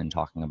Hoffman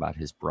talking about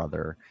his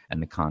brother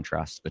and the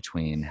contrast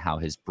between how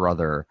his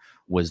brother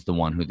was the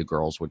one who the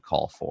girls would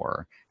call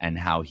for, and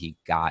how he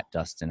got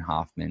Dustin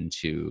Hoffman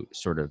to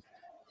sort of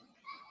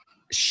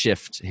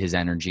shift his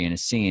energy in a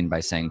scene by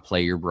saying,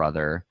 play your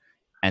brother.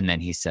 And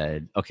then he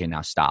said, okay,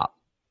 now stop.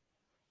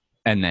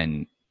 And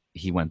then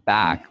he went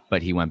back,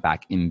 but he went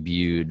back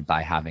imbued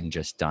by having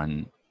just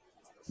done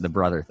the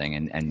brother thing.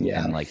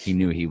 And like, he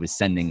knew he was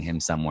sending him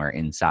somewhere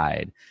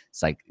inside,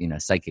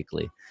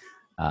 psychically.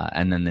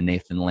 And then the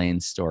Nathan Lane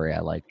story I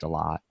liked a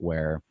lot,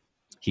 where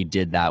he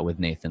did that with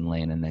Nathan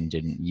Lane and then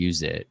didn't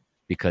use it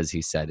because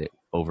he said it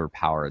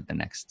overpowered the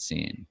next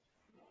scene.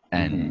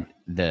 And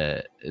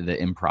the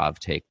improv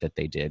take that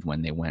they did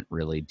when they went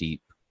really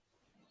deep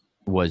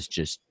was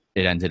just,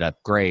 it ended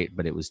up great,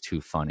 but it was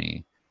too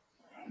funny.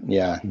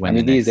 Yeah. I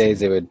mean, these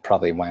days it would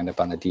probably wind up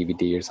on a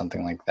DVD or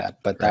something like that.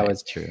 But that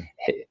was true.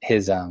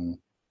 His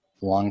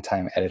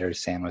longtime editor,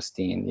 Sam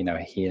Osteen, you know,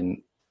 he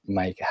and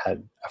Mike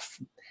had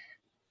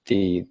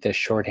the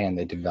shorthand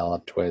they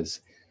developed was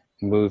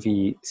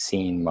movie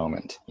scene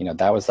moment. You know,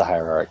 that was the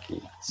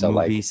hierarchy. So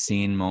movie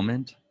scene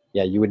moment?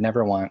 yeah, you would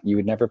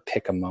never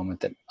pick a moment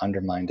that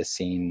undermined a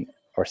scene,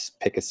 or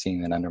pick a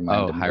scene that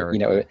undermined Oh, you hierarchy.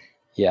 know.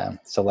 Yeah,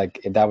 so like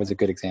that was a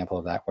good example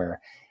of that, where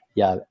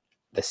yeah,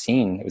 the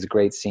scene, it was a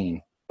great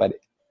scene, but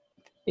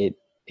it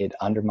it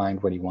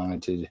undermined what he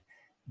wanted to,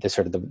 the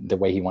sort of the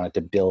way he wanted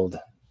to build,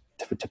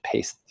 to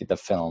pace the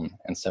film,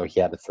 and so he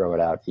had to throw it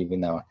out,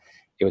 even though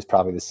it was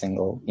probably the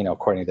single, you know,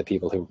 according to the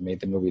people who made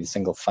the movie, the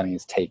single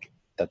funniest take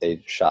that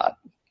they shot,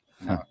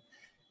 you know.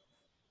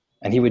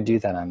 And he would do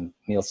that on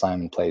Neil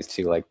Simon Plays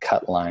too, like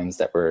cut lines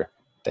that would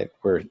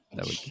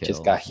just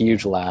kill. got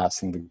huge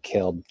laughs and would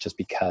kill just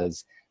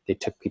because they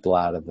took people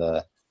out of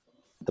the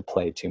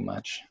play too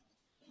much.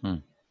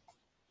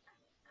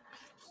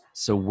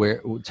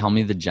 So tell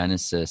me the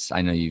genesis.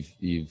 I know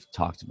you've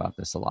talked about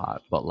this a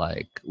lot, but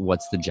like,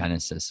 what's the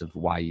genesis of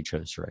why you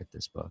chose to write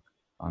this book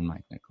on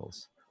Mike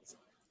Nichols?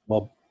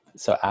 Well,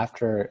 so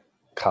after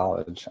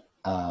college,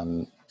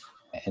 and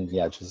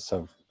yeah, just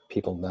so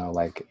people know,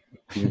 like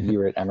you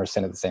were at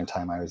Emerson at the same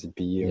time I was at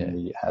BU, and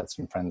we had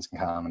some friends in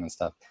common and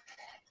stuff.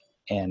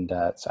 And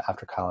so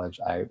after college,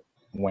 I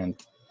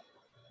wanted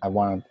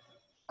to,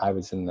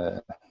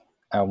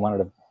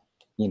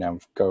 you know,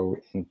 go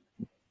and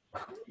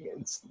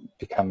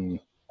become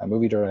a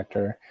movie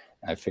director.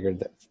 I figured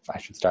that I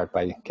should start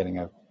by getting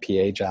a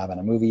PA job on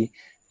a movie.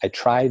 I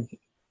tried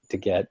to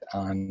get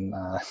on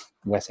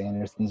Wes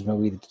Anderson's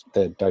movie,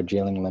 the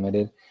Darjeeling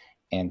Limited,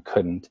 and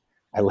couldn't.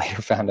 I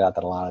later found out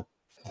that a lot of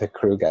the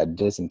crew got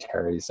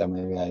dysentery, so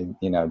maybe I,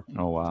 you know,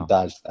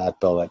 dodged that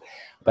bullet.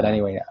 But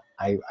anyway,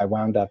 I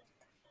wound up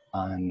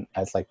on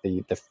as like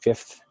the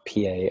fifth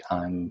PA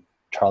on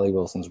Charlie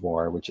Wilson's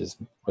War, which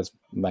was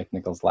Mike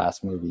Nichols'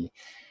 last movie.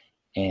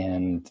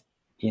 And,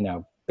 you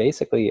know,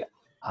 basically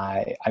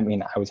I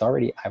mean,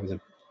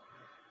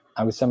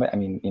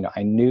 you know,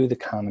 I knew the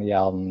comedy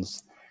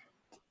albums,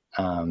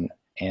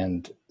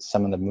 and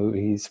some of the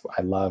movies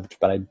I loved,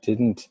 but I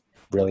didn't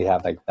really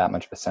have like that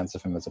much of a sense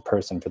of him as a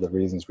person, for the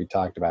reasons we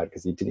talked about,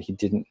 because he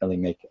didn't really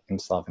make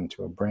himself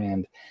into a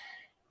brand.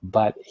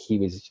 But he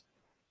was,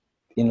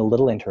 in the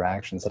little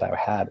interactions that I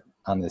had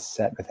on this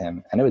set with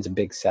him, and it was a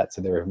big set,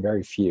 so there were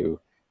very few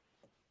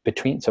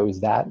between. So it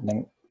was that, and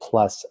then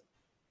plus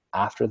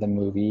after the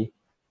movie,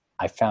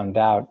 I found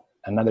out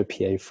another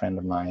PA friend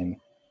of mine,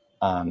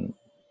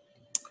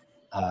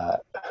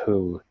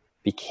 who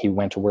he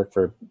went to work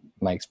for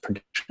Mike's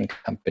production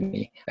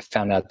company. I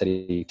found out that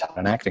he taught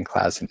an acting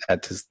class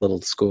at this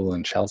little school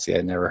in Chelsea.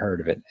 I'd never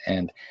heard of it,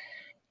 and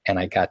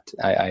my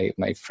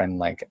friend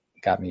like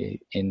got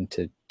me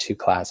into 2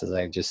 classes.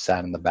 I just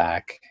sat in the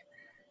back,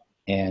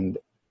 and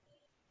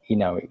you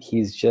know,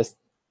 he's just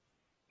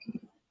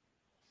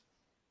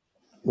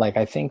like,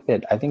 I think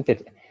that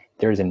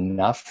there's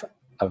enough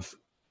of,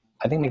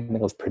 I think Mike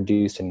Nichols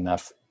produced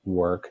enough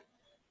work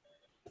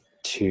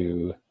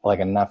to, like,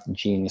 enough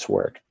genius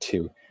work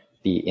to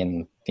be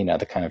in, you know,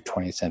 the kind of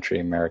 20th century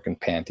American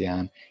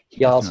pantheon.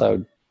 He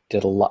also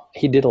did a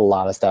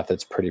lot of stuff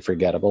that's pretty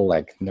forgettable,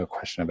 like, no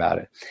question about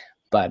it.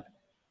 But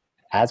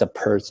as a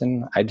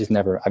person, I've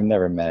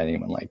never met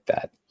anyone like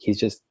that.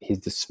 He's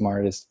the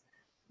smartest,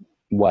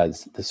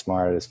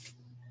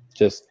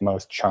 just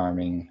most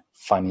charming,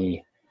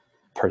 funny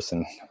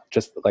person,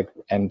 just like,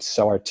 and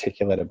so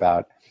articulate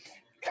about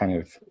kind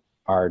of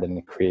art and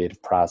the creative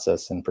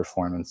process and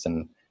performance.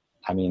 And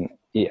I mean,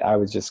 I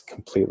was just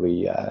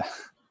completely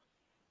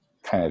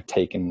kind of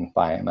taken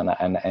by him.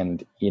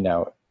 And you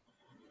know,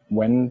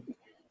 when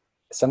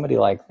somebody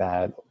like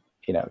that,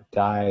 you know,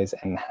 dies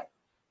and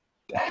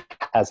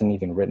hasn't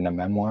even written a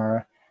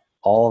memoir,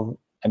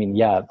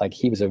 like,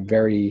 he was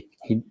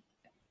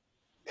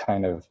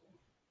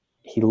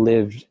he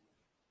lived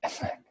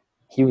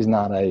he was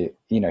not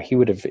he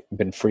would have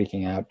been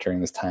freaking out during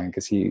this time,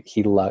 because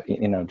he loved,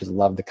 just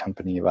loved the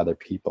company of other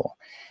people.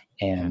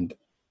 And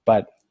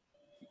but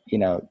you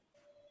know,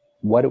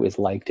 what it was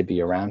like to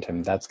be around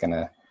him, that's going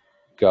to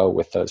go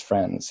with those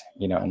friends,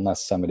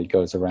 unless somebody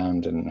goes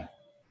around and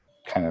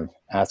kind of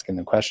asking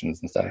them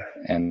questions and stuff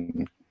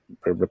and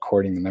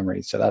recording the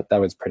memories. So that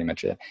was pretty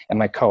much it. And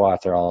my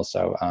co-author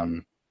also,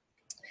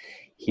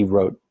 he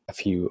wrote a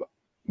few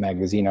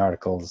magazine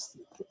articles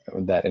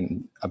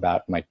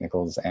about Mike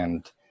Nichols,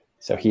 and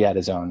so he had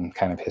his own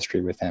kind of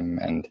history with him,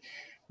 and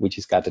we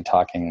just got to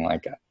talking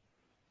like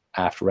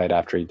right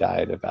after he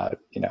died about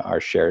our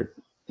shared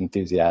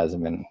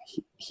enthusiasm, and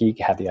he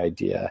had the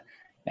idea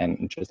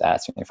and just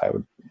asked me if I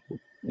would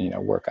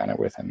work on it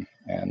with him,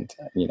 and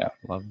it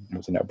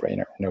was a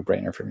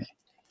no-brainer for me.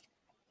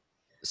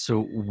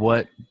 So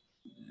what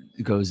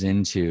goes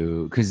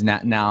into, because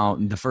now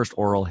the first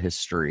oral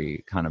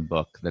history kind of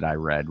book that I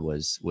read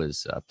was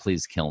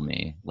Please Kill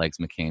Me, Legs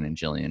McCain and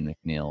Gillian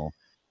McNeil,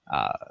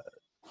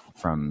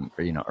 from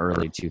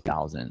early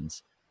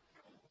 2000s.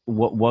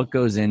 What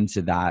goes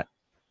into that?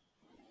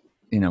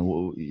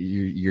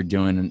 You're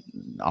doing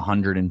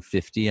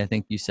 150, I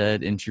think you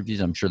said, interviews.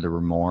 I'm sure there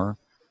were more.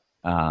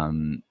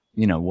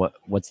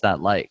 What's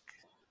that like?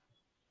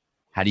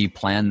 How do you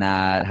plan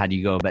that? How do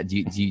you go about, do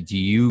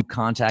you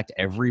contact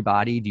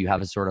everybody? Do you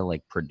have a sort of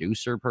like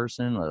producer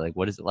person, or like,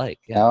 what is it like?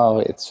 Yeah.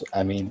 No,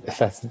 I mean,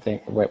 that's the thing.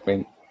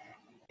 When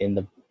in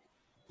the,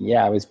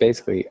 yeah, it was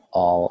basically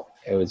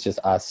it was just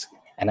us.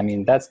 And I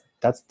mean, that's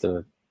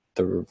the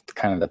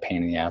kind of the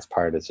pain in the ass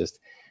part, is just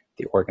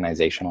the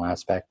organizational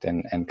aspect,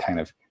 and kind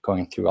of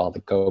going through all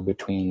the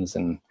go-betweens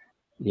and,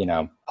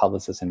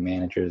 publicists and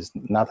managers.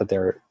 Not that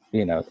they're,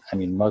 I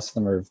mean, most of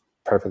them are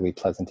perfectly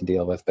pleasant to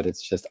deal with, but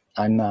it's just,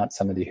 I'm not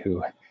somebody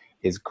who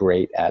is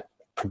great at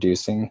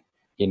producing.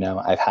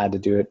 I've had to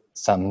do it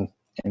some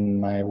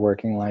in my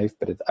working life,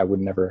 but I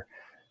would never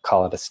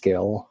call it a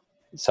skill.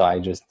 So I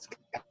just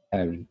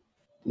kind of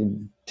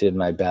did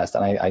my best,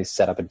 and I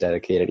set up a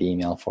dedicated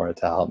email for it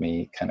to help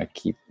me kind of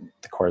keep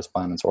the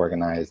correspondence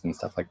organized and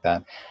stuff like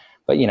that.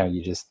 But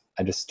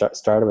I just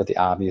started with the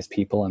obvious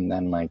people, and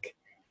then like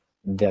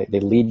they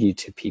lead you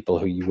to people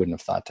who you wouldn't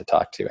have thought to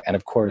talk to. And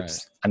of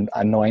course,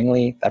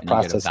 annoyingly, that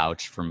process, you get a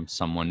vouch from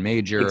someone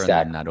major, exactly,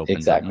 and then that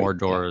opens up more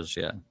doors.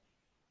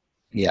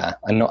 Yeah.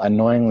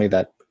 Annoyingly,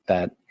 that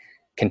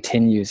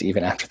continues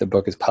even after the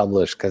book is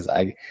published, because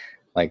I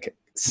like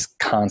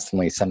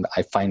constantly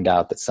I find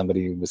out that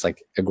somebody was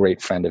like a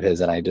great friend of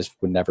his, and I just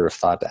would never have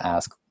thought to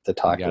ask to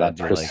talk to that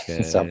person, like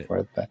and so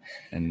forth. But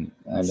and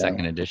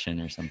second edition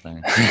or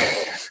something.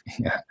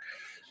 Yeah.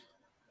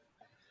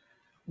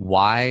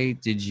 Why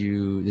did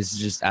you, this is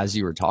just as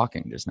you were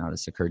talking just now,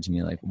 this occurred to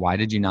me, like, why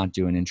did you not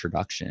do an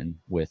introduction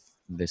with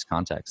this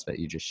context that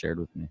you just shared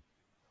with me?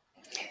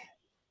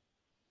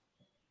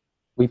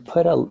 We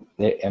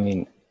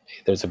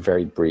there's a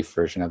very brief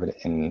version of it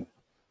in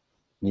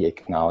the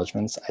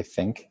acknowledgments, I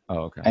think.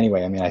 Oh, okay.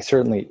 Anyway, I mean, I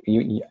certainly,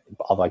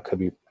 although I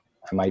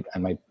might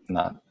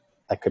not,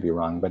 I could be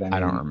wrong, but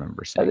I don't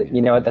remember saying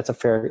it. That's a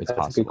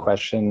good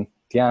question.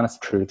 The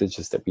honest truth is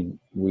just that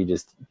we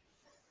just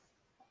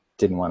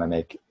didn't want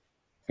to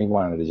we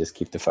wanted to just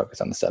keep the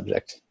focus on the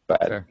subject,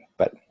 but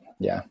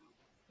yeah.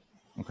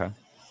 Okay.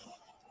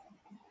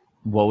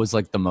 What was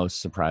like the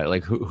most surprise?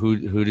 Like who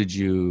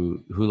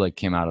like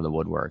came out of the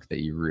woodwork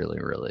that you really,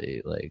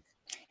 really like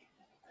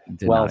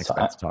did not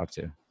expect to talk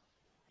to?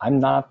 I'm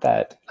not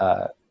that,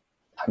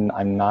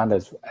 I'm not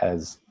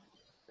as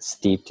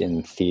steeped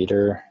in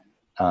theater,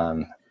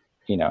 I'm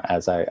not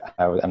as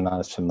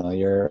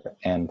familiar.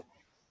 And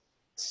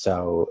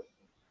so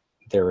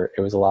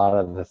it was a lot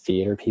of the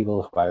theater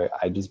people who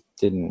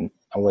they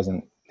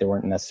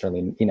weren't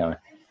necessarily, I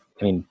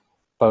mean,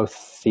 both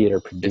theater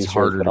producers. It's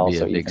harder to be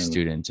a big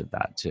student of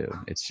that too.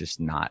 It's just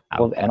not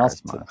out there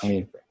as much. I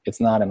mean, it's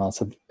not, and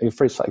also,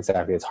 first,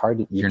 exactly, it's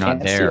hard. You're not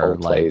there,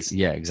 like,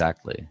 yeah,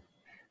 exactly.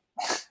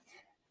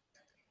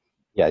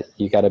 Yeah,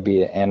 you got to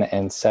be,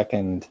 and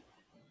second,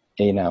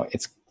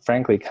 it's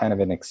frankly kind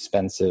of an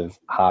expensive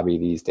hobby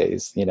these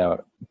days.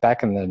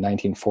 Back in the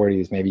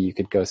 1940s, maybe you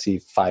could go see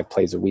 5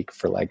 plays a week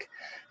for like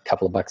a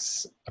couple of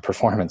bucks a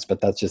performance,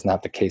 but that's just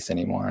not the case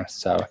anymore.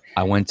 So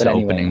I went to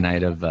opening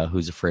night of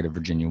Who's Afraid of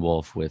Virginia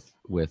Woolf with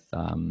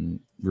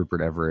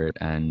Rupert Everett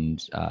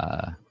and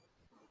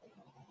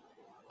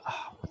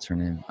what's her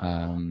name?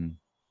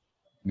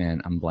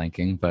 Man, I'm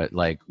blanking, but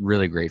like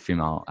really great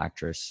female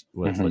actress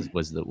was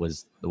the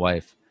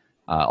wife.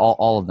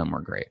 All of them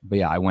were great, but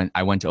yeah, I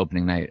went to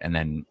opening night, and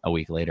then a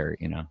week later,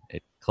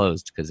 it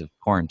closed because of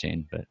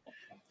quarantine. But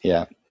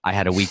yeah, I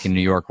had a week in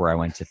New York where I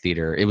went to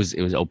theater. It was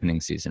opening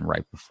season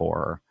right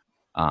before,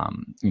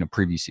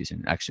 preview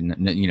season. Actually,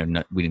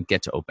 we didn't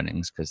get to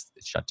openings because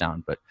it shut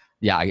down. But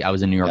yeah, I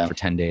was in New York for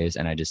 10 days,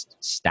 and I just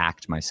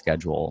stacked my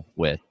schedule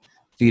with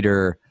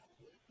theater,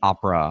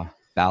 opera,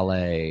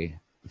 ballet,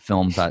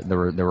 film. There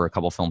were a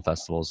couple film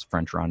festivals,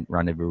 French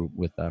Rendezvous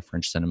with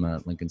French Cinema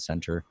at Lincoln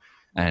Center,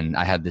 and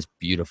I had this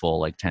beautiful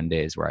like 10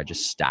 days where I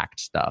just stacked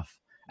stuff,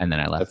 and then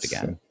I left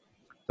again.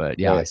 But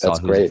yeah, I saw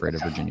Who's Afraid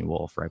of Virginia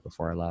Woolf right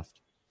before I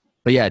left.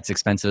 But yeah, it's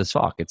expensive as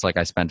fuck. It's like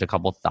I spent a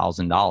couple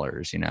 $1,000s,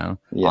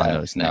 on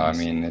those things. No, I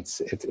mean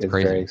it's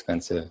very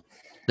expensive.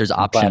 There's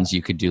options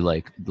you could do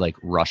like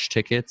rush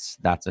tickets.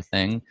 That's a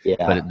thing. Yeah.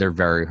 But they're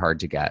very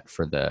hard to get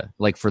for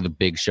the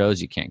big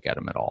shows. You can't get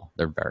them at all.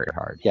 They're very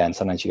hard. Yeah. And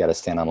sometimes you got to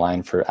stand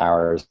online for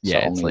hours.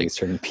 Yeah. So only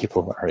certain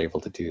people are able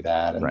to do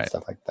that and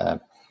stuff like that.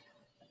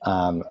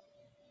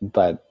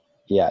 But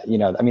yeah,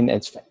 I mean,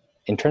 it's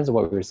in terms of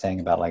what we were saying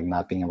about like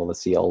not being able to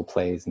see old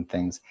plays and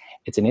things.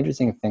 It's an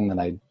interesting thing that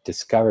I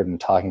discovered in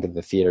talking to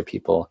the theater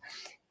people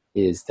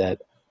is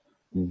that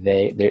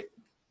they'll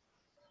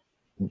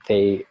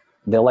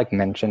like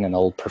mention an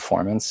old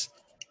performance,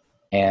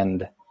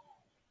 and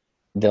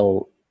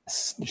they'll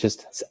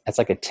just, it's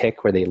like a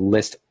tick where they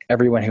list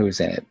everyone who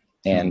was in it,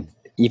 and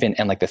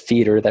and like the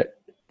theater that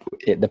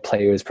the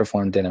play was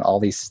performed in, and all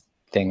these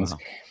things. Wow.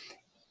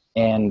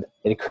 And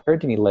it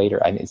occurred to me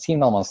later, it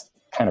seemed almost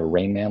kind of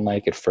Rain Man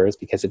like at first,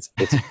 because it's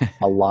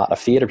a lot of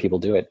theater people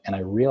do it, and I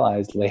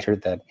realized later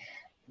that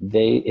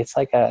it's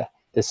like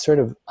this sort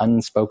of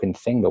unspoken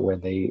thing, but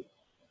where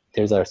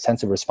there's a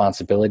sense of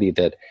responsibility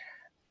that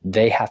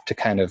they have to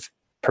kind of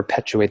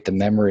perpetuate the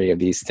memory of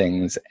these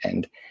things.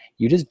 And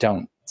you just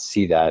don't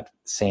see that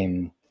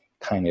same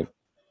kind of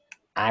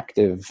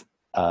active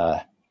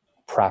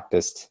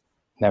practiced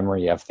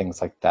memory of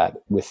things like that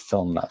with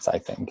film nuts, I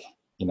think,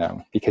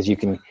 because you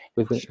can,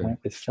 with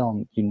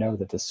film,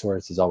 that the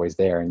source is always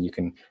there and you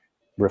can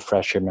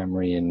refresh your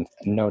memory and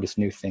notice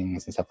new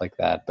things and stuff like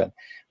that. But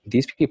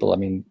these people, I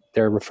mean,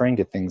 they're referring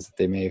to things that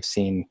they may have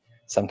seen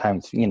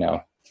sometimes,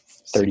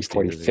 30,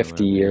 40,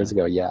 50 years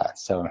ago. Yeah.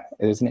 So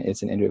it was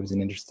an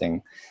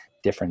interesting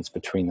difference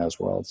between those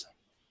worlds.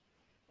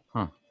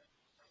 Huh.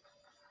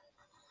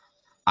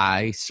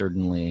 I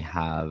certainly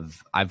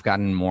I've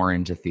gotten more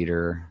into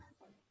theater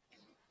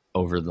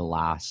over the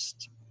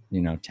last,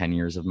 10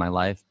 years of my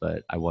life,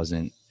 but I was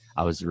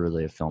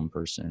really a film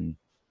person.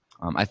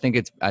 I think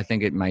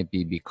it might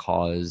be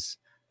because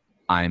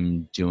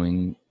I'm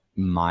doing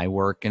my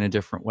work in a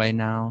different way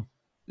now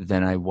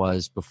than I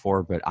was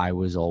before, but I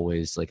was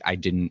always like, I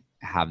didn't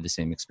have the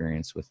same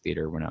experience with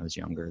theater when I was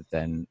younger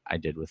than I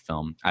did with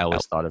film. I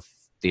always thought of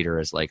theater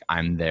as like,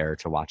 I'm there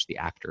to watch the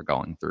actor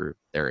going through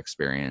their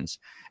experience.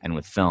 And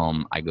with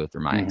film, I go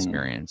through my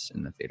experience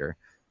in the theater,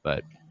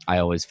 but I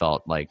always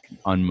felt like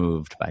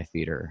unmoved by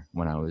theater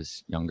when I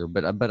was younger,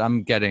 but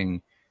I'm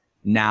getting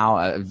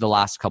now, the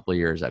last couple of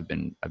years, I've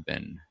been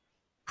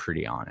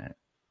pretty on it.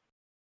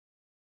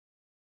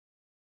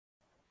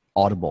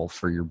 Audible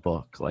for your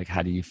book, like,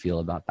 how do you feel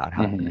about that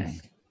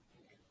happening?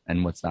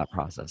 And what's that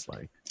process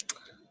like?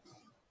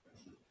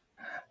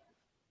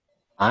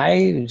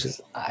 I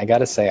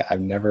gotta say, I've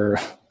never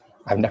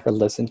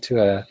listened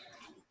to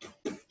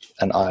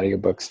an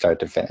audiobook start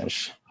to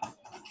finish.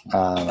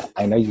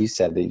 I know you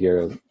said that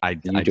you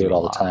do it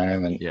all the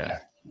time, and yeah.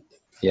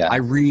 I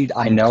read.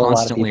 I'm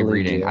constantly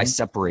reading. I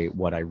separate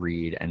what I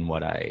read and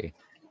what I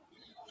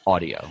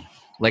audio.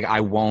 Like,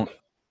 I won't,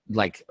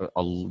 like,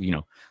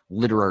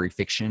 literary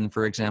fiction,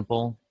 for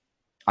example,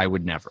 I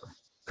would never,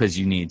 because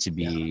you need to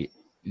be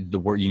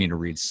you need to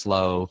read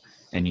slow,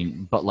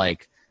 but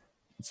like,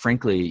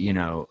 frankly,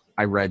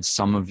 I read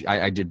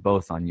I did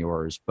both on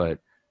yours, but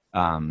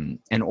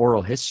an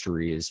oral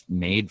history is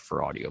made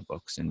for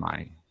audiobooks in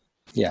my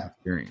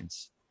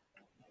experience.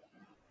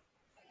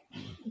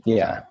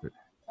 Yeah.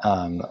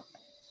 I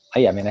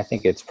mean, I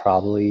think it's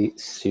probably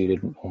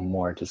suited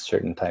more to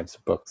certain types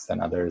of books than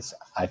others.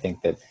 I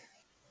think that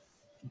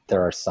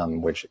there are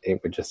some which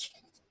it would just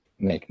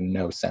make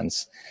no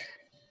sense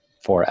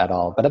for at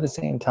all. But at the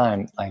same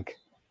time, like,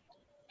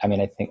 I mean,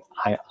 I think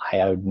I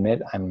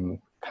admit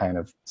I'm kind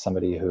of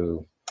somebody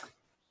who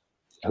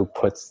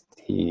puts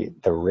the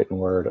written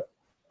word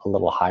a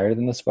little higher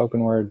than the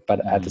spoken word,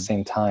 but at the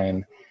same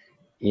time,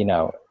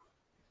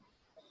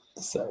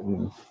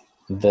 so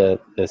the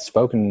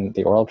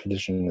oral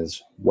tradition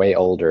is way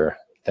older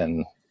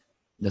than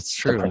that's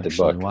true, the printed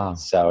actually. book. Wow.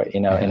 So,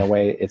 in a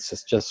way,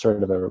 it's just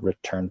sort of a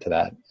return to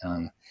that.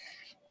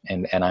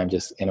 And I'm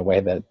just, in a way,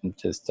 that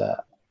just,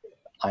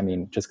 I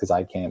mean, just because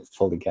I can't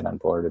fully get on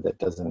board with it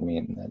doesn't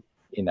mean that,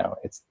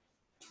 it's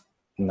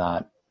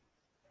not,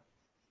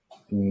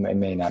 it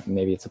may not,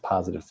 maybe it's a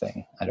positive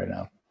thing. I don't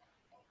know.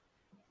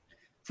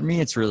 For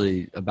me, it's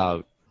really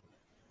about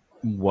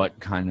what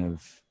kind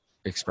of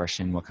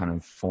expression, what kind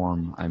of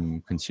form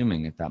I'm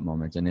consuming at that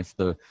moment. And if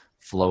the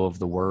flow of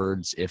the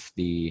words, if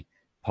the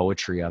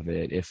poetry of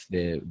it, if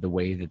the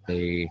way that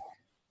they,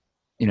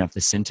 if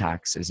the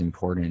syntax is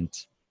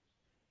important,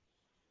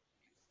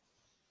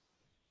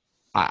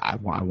 I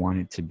want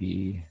it to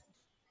be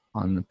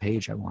on the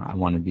page. I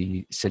want to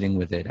be sitting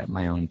with it at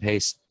my own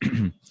pace.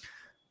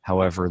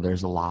 However,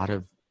 there's a lot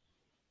of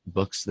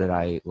books that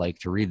I like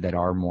to read that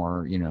are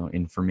more,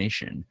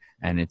 information,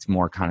 and it's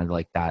more kind of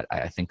like that.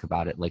 I think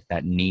about it like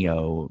that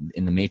Neo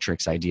in the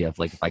Matrix idea of,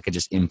 like, if I could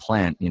just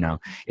implant,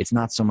 it's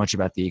not so much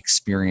about the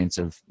experience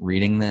of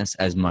reading this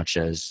as much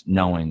as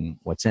knowing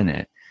what's in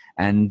it.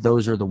 And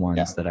those are the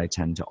ones that I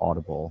tend to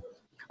audible.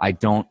 I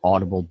don't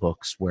audible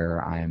books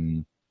where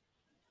I'm,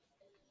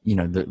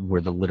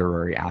 where the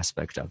literary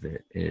aspect of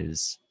it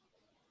is,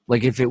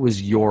 like, if it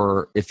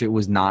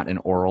was not an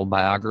oral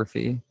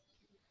biography,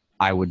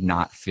 I would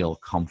not feel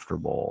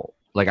comfortable.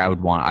 Like, I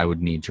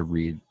would need to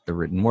read the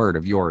written word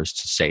of yours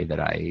to say that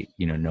I,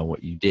 know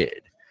what you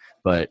did.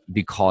 But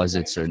because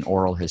it's an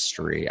oral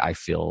history, I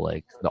feel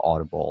like the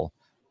audible,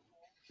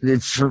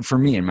 for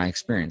me, in my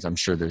experience, I'm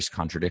sure there's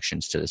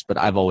contradictions to this, but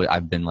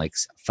I've been, like,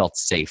 felt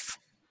safe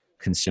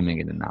consuming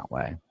it in that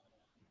way.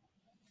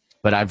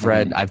 But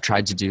I've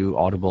tried to do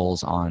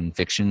audibles on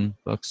fiction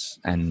books,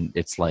 and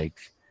it's like,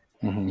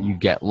 you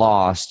get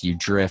lost, you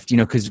drift,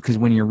 because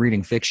when you're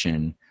reading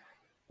fiction,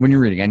 when you're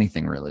reading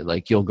anything really,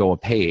 like, you'll go a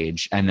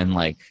page and then,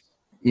 like,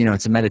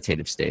 it's a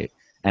meditative state,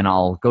 and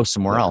I'll go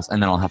somewhere else,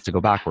 and then I'll have to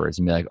go backwards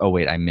and be like, oh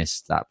wait, I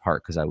missed that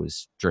part because I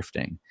was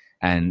drifting.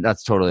 And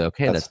that's totally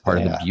okay. That's part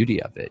of the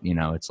beauty of it.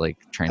 It's like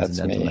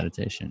transcendental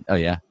meditation. Oh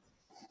yeah.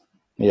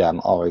 Yeah. I'm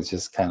always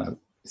just kind of,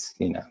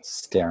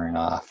 staring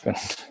off.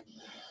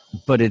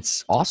 But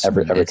it's awesome.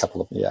 Every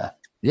couple of, yeah.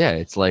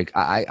 It's like,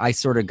 I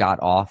sort of got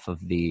off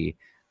of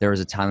there was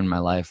a time in my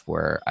life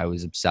where I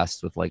was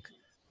obsessed with, like,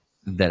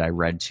 that I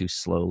read too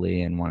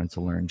slowly and wanted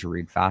to learn to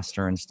read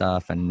faster and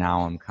stuff. And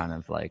now I'm kind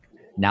of like,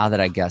 now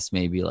that I guess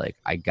maybe, like,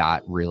 I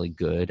got really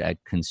good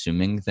at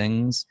consuming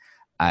things,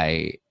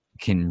 I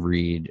can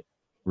read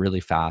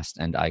really fast,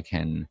 and I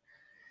can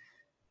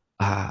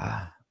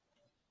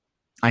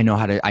I know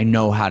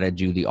how to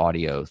do the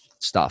audio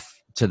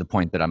stuff to the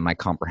point that my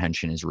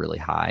comprehension is really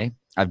high.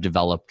 I've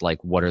developed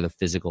like what are the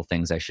physical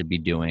things I should be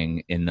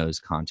doing in those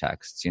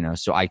contexts, you know,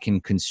 so I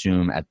can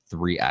consume at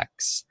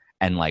 3x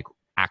and like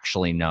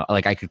actually know,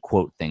 like I could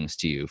quote things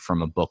to you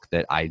from a book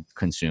that I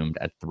consumed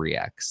at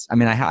 3x. I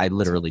mean, I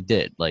literally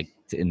did, like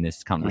in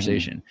this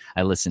conversation,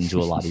 I listened to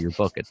a lot of your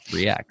book at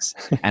 3x,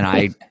 and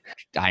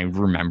I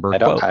remember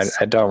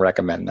quotes. I don't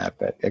recommend that,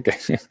 but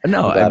okay.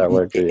 No,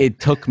 it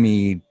took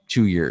me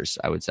 2 years,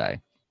 I would say,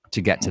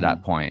 to get to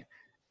that point,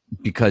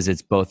 because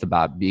it's both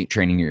about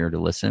training your ear to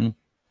listen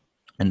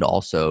and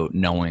also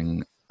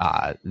knowing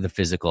the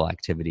physical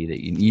activity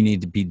that you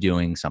need to be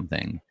doing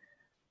something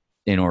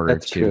in order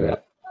That's to. True.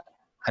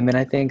 I mean,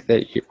 I think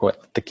that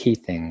what the key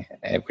thing,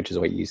 which is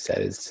what you said,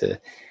 is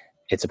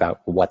it's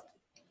about what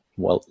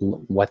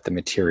the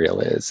material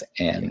is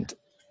and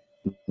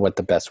what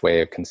the best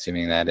way of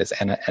consuming that is,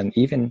 and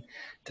even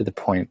to the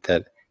point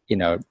that, you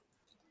know,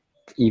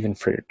 even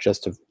for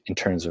just in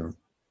terms of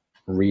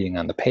reading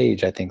on the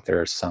page, I think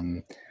there are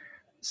some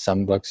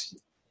books,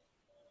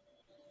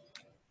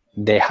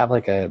 they have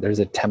there's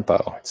a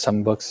tempo.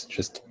 Some books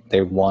just,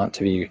 they want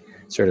to be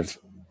sort of,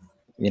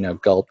 you know,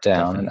 gulped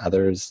down, and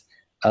others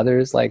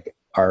like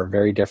are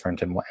very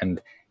different,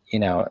 and you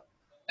know,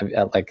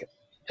 like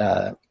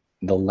The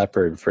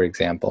Leopard, for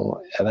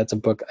example, that's a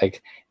book,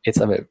 like it's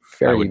a very,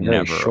 I would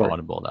very never short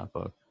audible that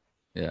book.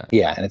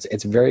 Yeah, and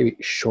it's a very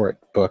short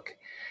book.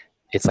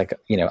 It's like,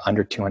 you know,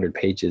 under 200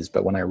 pages,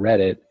 but when I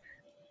read it,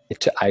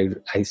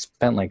 I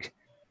spent like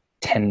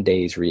 10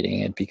 days reading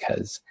it,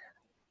 because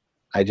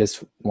I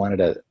just wanted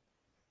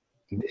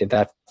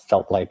that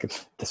felt like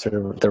the sort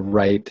of the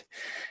right,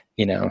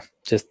 you know,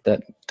 just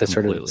that the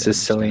sort of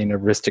Sicilian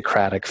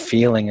aristocratic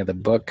feeling of the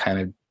book kind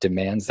of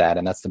demands that,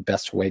 and that's the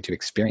best way to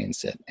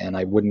experience it. And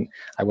I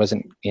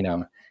wasn't, you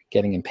know,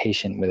 getting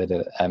impatient with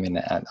it. I mean,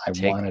 I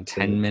wanted to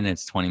 10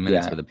 minutes, 20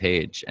 minutes with a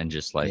page, and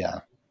just like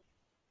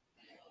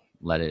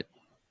let it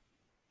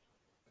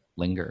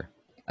linger.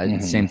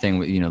 Same thing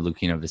with, you know,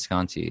 Luchino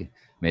Visconti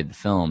made the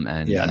film,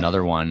 and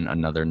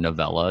another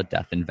novella,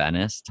 Death in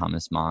Venice,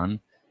 Thomas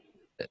Mann.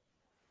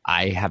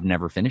 I have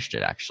never finished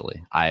it,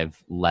 actually. I've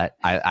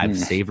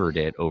savored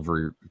it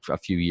over a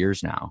few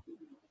years now.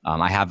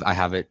 I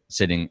have it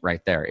sitting right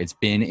there. It's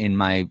been in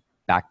my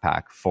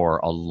backpack for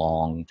a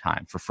long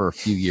time, for a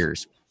few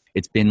years.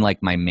 It's been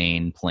like my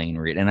main plane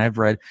read. And I've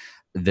read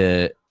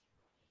the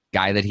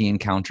guy that he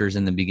encounters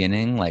in the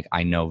beginning, like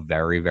I know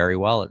very, very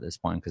well at this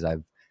point, because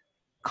I've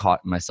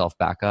caught myself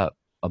back up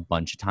a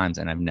bunch of times,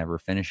 and I've never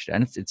finished it.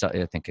 And it's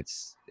I think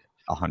it's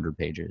 100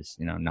 pages,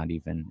 you know, not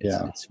even,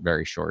 it's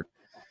very short.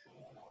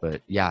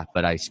 But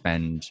I'll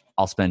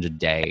spend a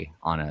day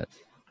on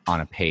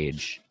a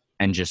page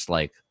and just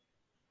like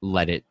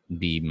let it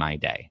be my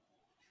day.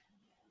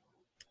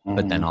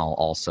 But then I'll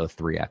also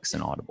 3x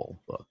an Audible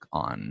book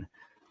on,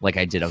 like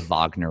I did a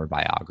Wagner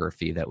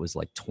biography that was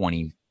like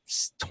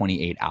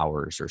 28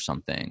 hours or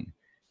something,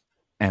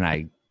 and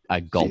I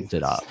gulped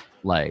it up,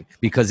 like,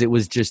 because it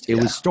was just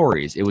was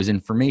stories, it was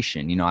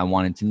information, you know. I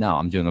wanted to know.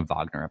 I'm doing a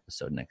Wagner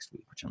episode next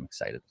week, which I'm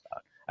excited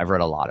about. I've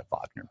read a lot of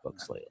Wagner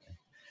books lately.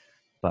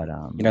 But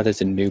you know,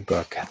 there's a new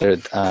book.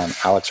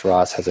 Alex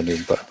Ross has a new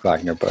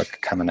Wagner book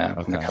coming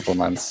out in a couple of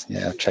months.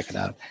 Yeah, check it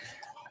out.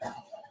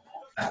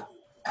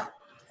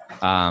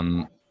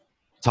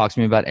 Talk to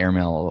me about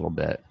Airmail a little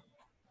bit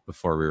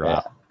before we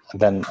wrap.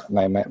 Then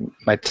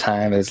my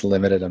time is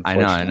limited,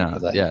 unfortunately. I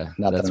know.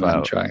 Not that I'm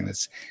enjoying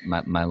this.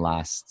 My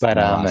last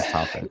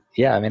topic.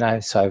 Yeah, I mean,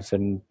 I've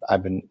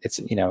been. It's,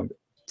 you know,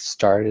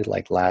 started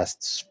like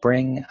last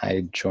spring.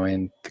 I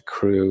joined the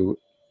crew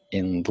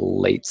in the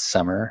late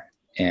summer.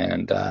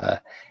 And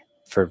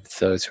for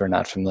those who are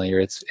not familiar,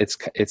 it's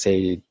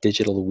a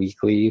digital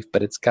weekly,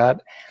 but it's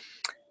got,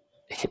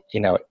 you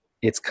know,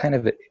 it's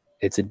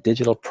a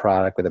digital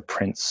product with a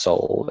print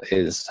soul,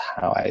 is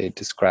how I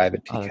describe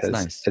it, because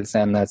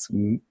that's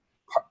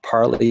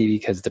partly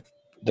because the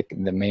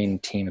main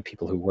team of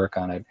people who work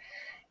on it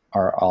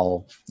are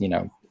all, you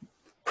know,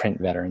 print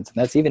veterans, and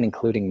that's even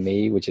including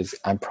me, which is,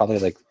 I'm probably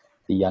like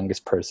the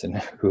youngest person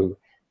who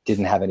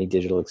didn't have any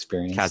digital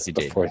experience Cassie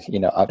before, you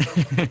know.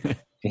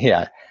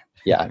 Yeah.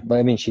 But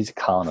I mean, she's a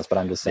columnist, but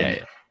I'm just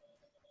saying,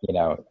 you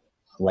know,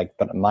 like,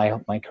 but my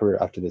career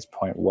up to this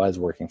point was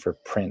working for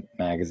print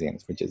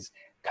magazines, which is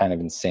kind of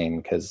insane,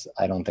 because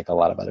I don't think a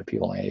lot of other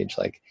people my age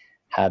like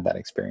had that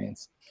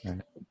experience.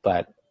 Right.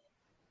 But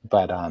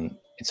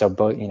so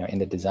both, you know, in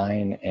the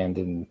design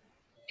and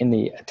in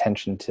the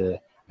attention to,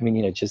 I mean,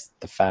 you know, just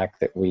the fact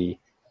that we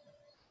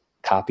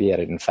copy,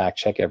 edit, and fact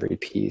check every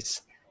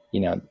piece, you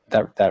know,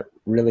 that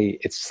really,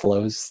 it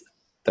slows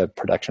the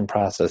production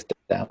process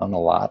down a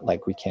lot.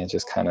 Like, we can't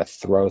just kind of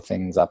throw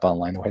things up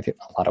online the way that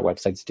a lot of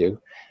websites do.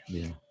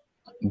 Yeah.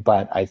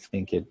 But I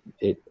think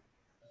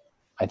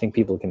I think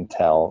people can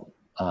tell,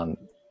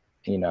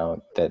 you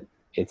know, that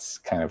it's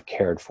kind of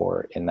cared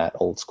for in that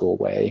old school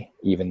way,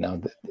 even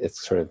though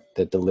it's sort of,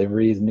 the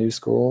delivery is new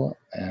school.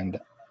 And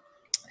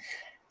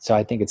so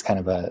I think it's kind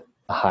of a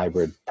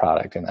hybrid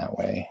product in that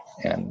way.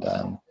 And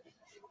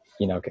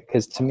you know,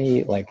 because to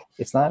me, like,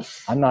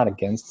 I'm not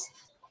against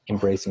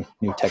embracing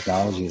new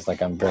technologies.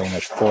 Like, I'm very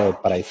much for it,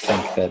 but I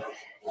think that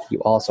you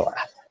also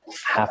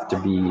have to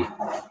be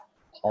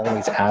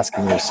always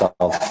asking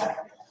yourself,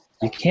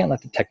 you can't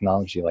let the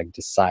technology like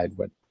decide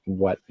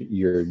what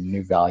your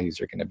new values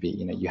are going to be.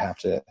 You know, you have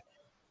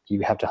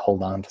to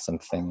hold on to some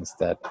things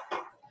that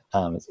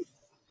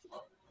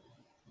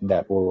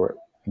that are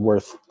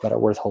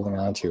worth holding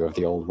on to of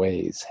the old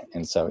ways.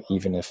 And so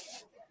even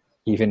if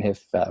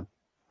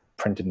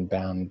printed and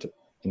bound,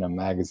 you know,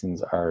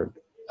 magazines are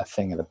a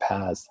thing of the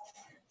past,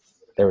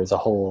 there was a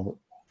whole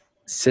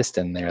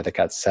system there that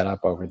got set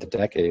up over the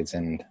decades,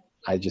 and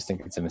I just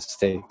think it's a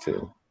mistake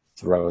to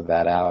throw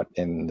that out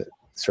in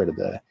sort of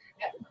the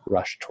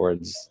rush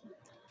towards,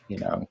 you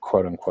know,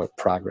 quote unquote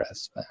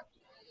progress.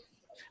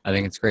 I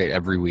think it's great.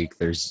 Every week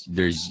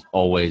there's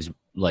always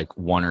like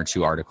one or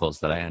two articles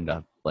that I end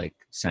up like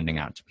sending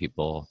out to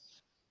people.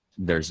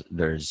 There's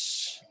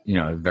you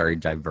know, a very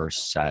diverse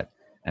set,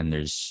 and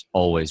there's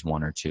always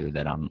one or two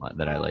that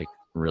I like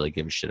really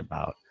give a shit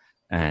about.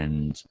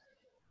 And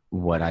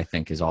what I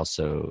think is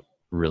also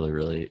really,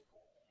 really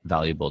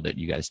valuable that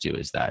you guys do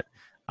is that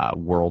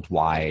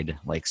worldwide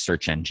like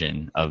search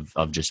engine of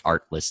just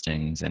art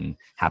listings and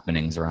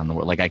happenings around the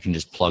world. Like I can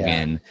just plug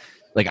in,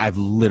 like I've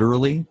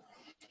literally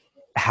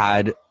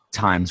had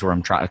times where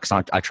I'm trying, because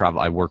I travel,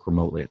 I work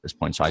remotely at this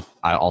point. So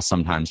I'll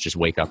sometimes just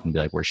wake up and be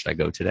like, where should I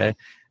go today?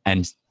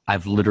 And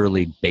I've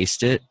literally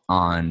based it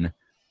on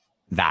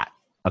that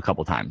a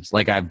couple times.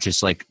 Like I've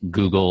just like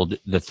Googled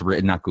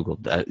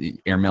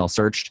airmail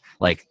searched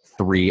like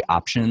 3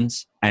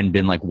 options and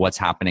been like, what's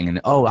happening? And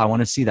I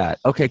want to see that.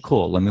 Okay,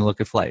 cool. Let me look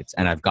at flights.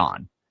 And I've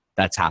gone.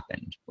 That's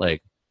happened.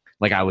 Like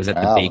I was at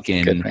the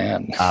Bacon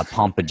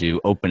Pompidou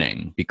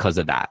opening because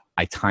of that.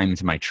 I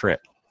timed my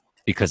trip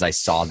because I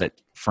saw that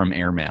from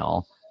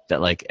airmail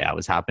that like I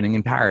was happening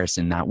in Paris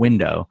in that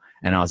window.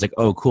 And I was like,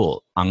 oh,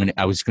 cool.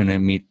 I was going to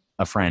meet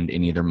a friend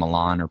in either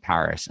Milan or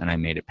Paris. And I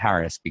made it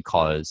Paris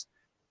because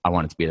I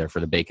wanted to be there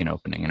for the Bacon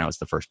opening. And I was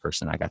the first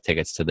person. I got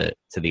tickets to the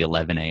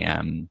 11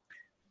 a.m.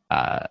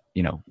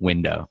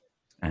 Window.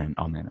 And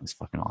oh man, it was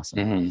fucking awesome.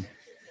 Mm-hmm.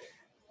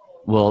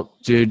 Well,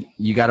 dude,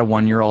 you got a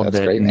 1-year-old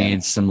that great,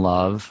 needs some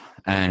love.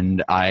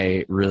 And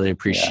I really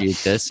appreciate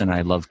this. And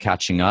I love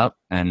catching up.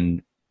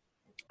 And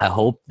I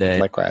hope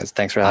that... Likewise.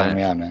 Thanks for having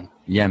me on, man.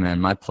 Yeah,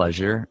 man, my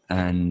pleasure.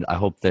 And I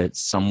hope that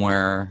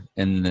somewhere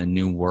in the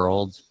new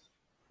world,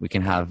 we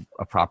can have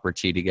a proper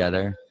tea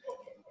together.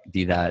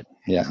 Be that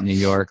New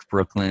York,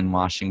 Brooklyn,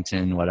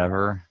 Washington,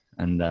 whatever.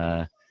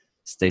 And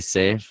stay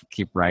safe.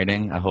 Keep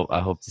writing. I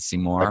hope to see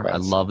more. Likewise. I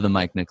love the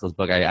Mike Nichols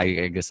book.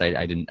 I guess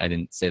I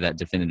didn't say that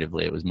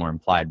definitively. It was more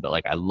implied, but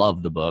like I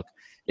love the book.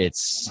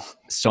 It's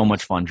so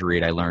much fun to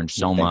read. I learned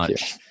so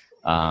much.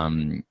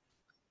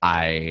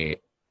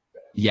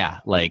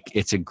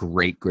 It's a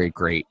great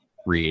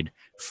read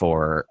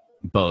for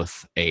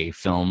both a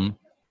film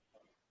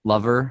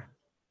lover,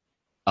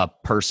 a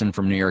person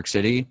from New York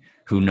City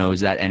who knows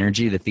that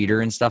energy, the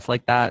theater and stuff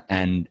like that,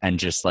 and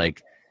just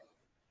like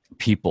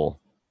people.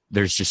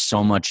 There's just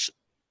so much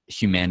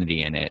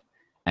humanity in it,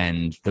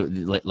 and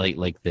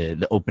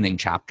the opening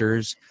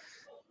chapters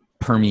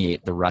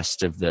permeate the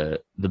rest of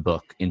the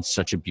book in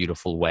such a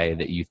beautiful way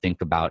that you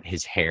think about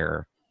his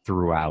hair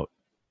throughout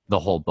the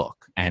whole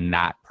book, and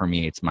that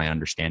permeates my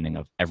understanding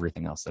of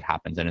everything else that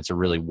happens. And it's a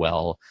really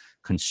well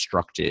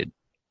constructed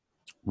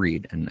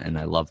read, and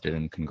I loved it.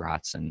 And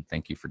congrats, and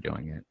thank you for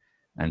doing it,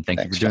 and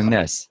thanks you for doing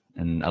this.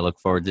 And I look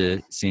forward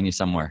to seeing you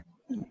somewhere.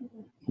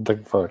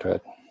 Looking forward to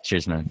it.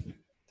 Cheers, man.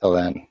 Till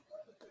then.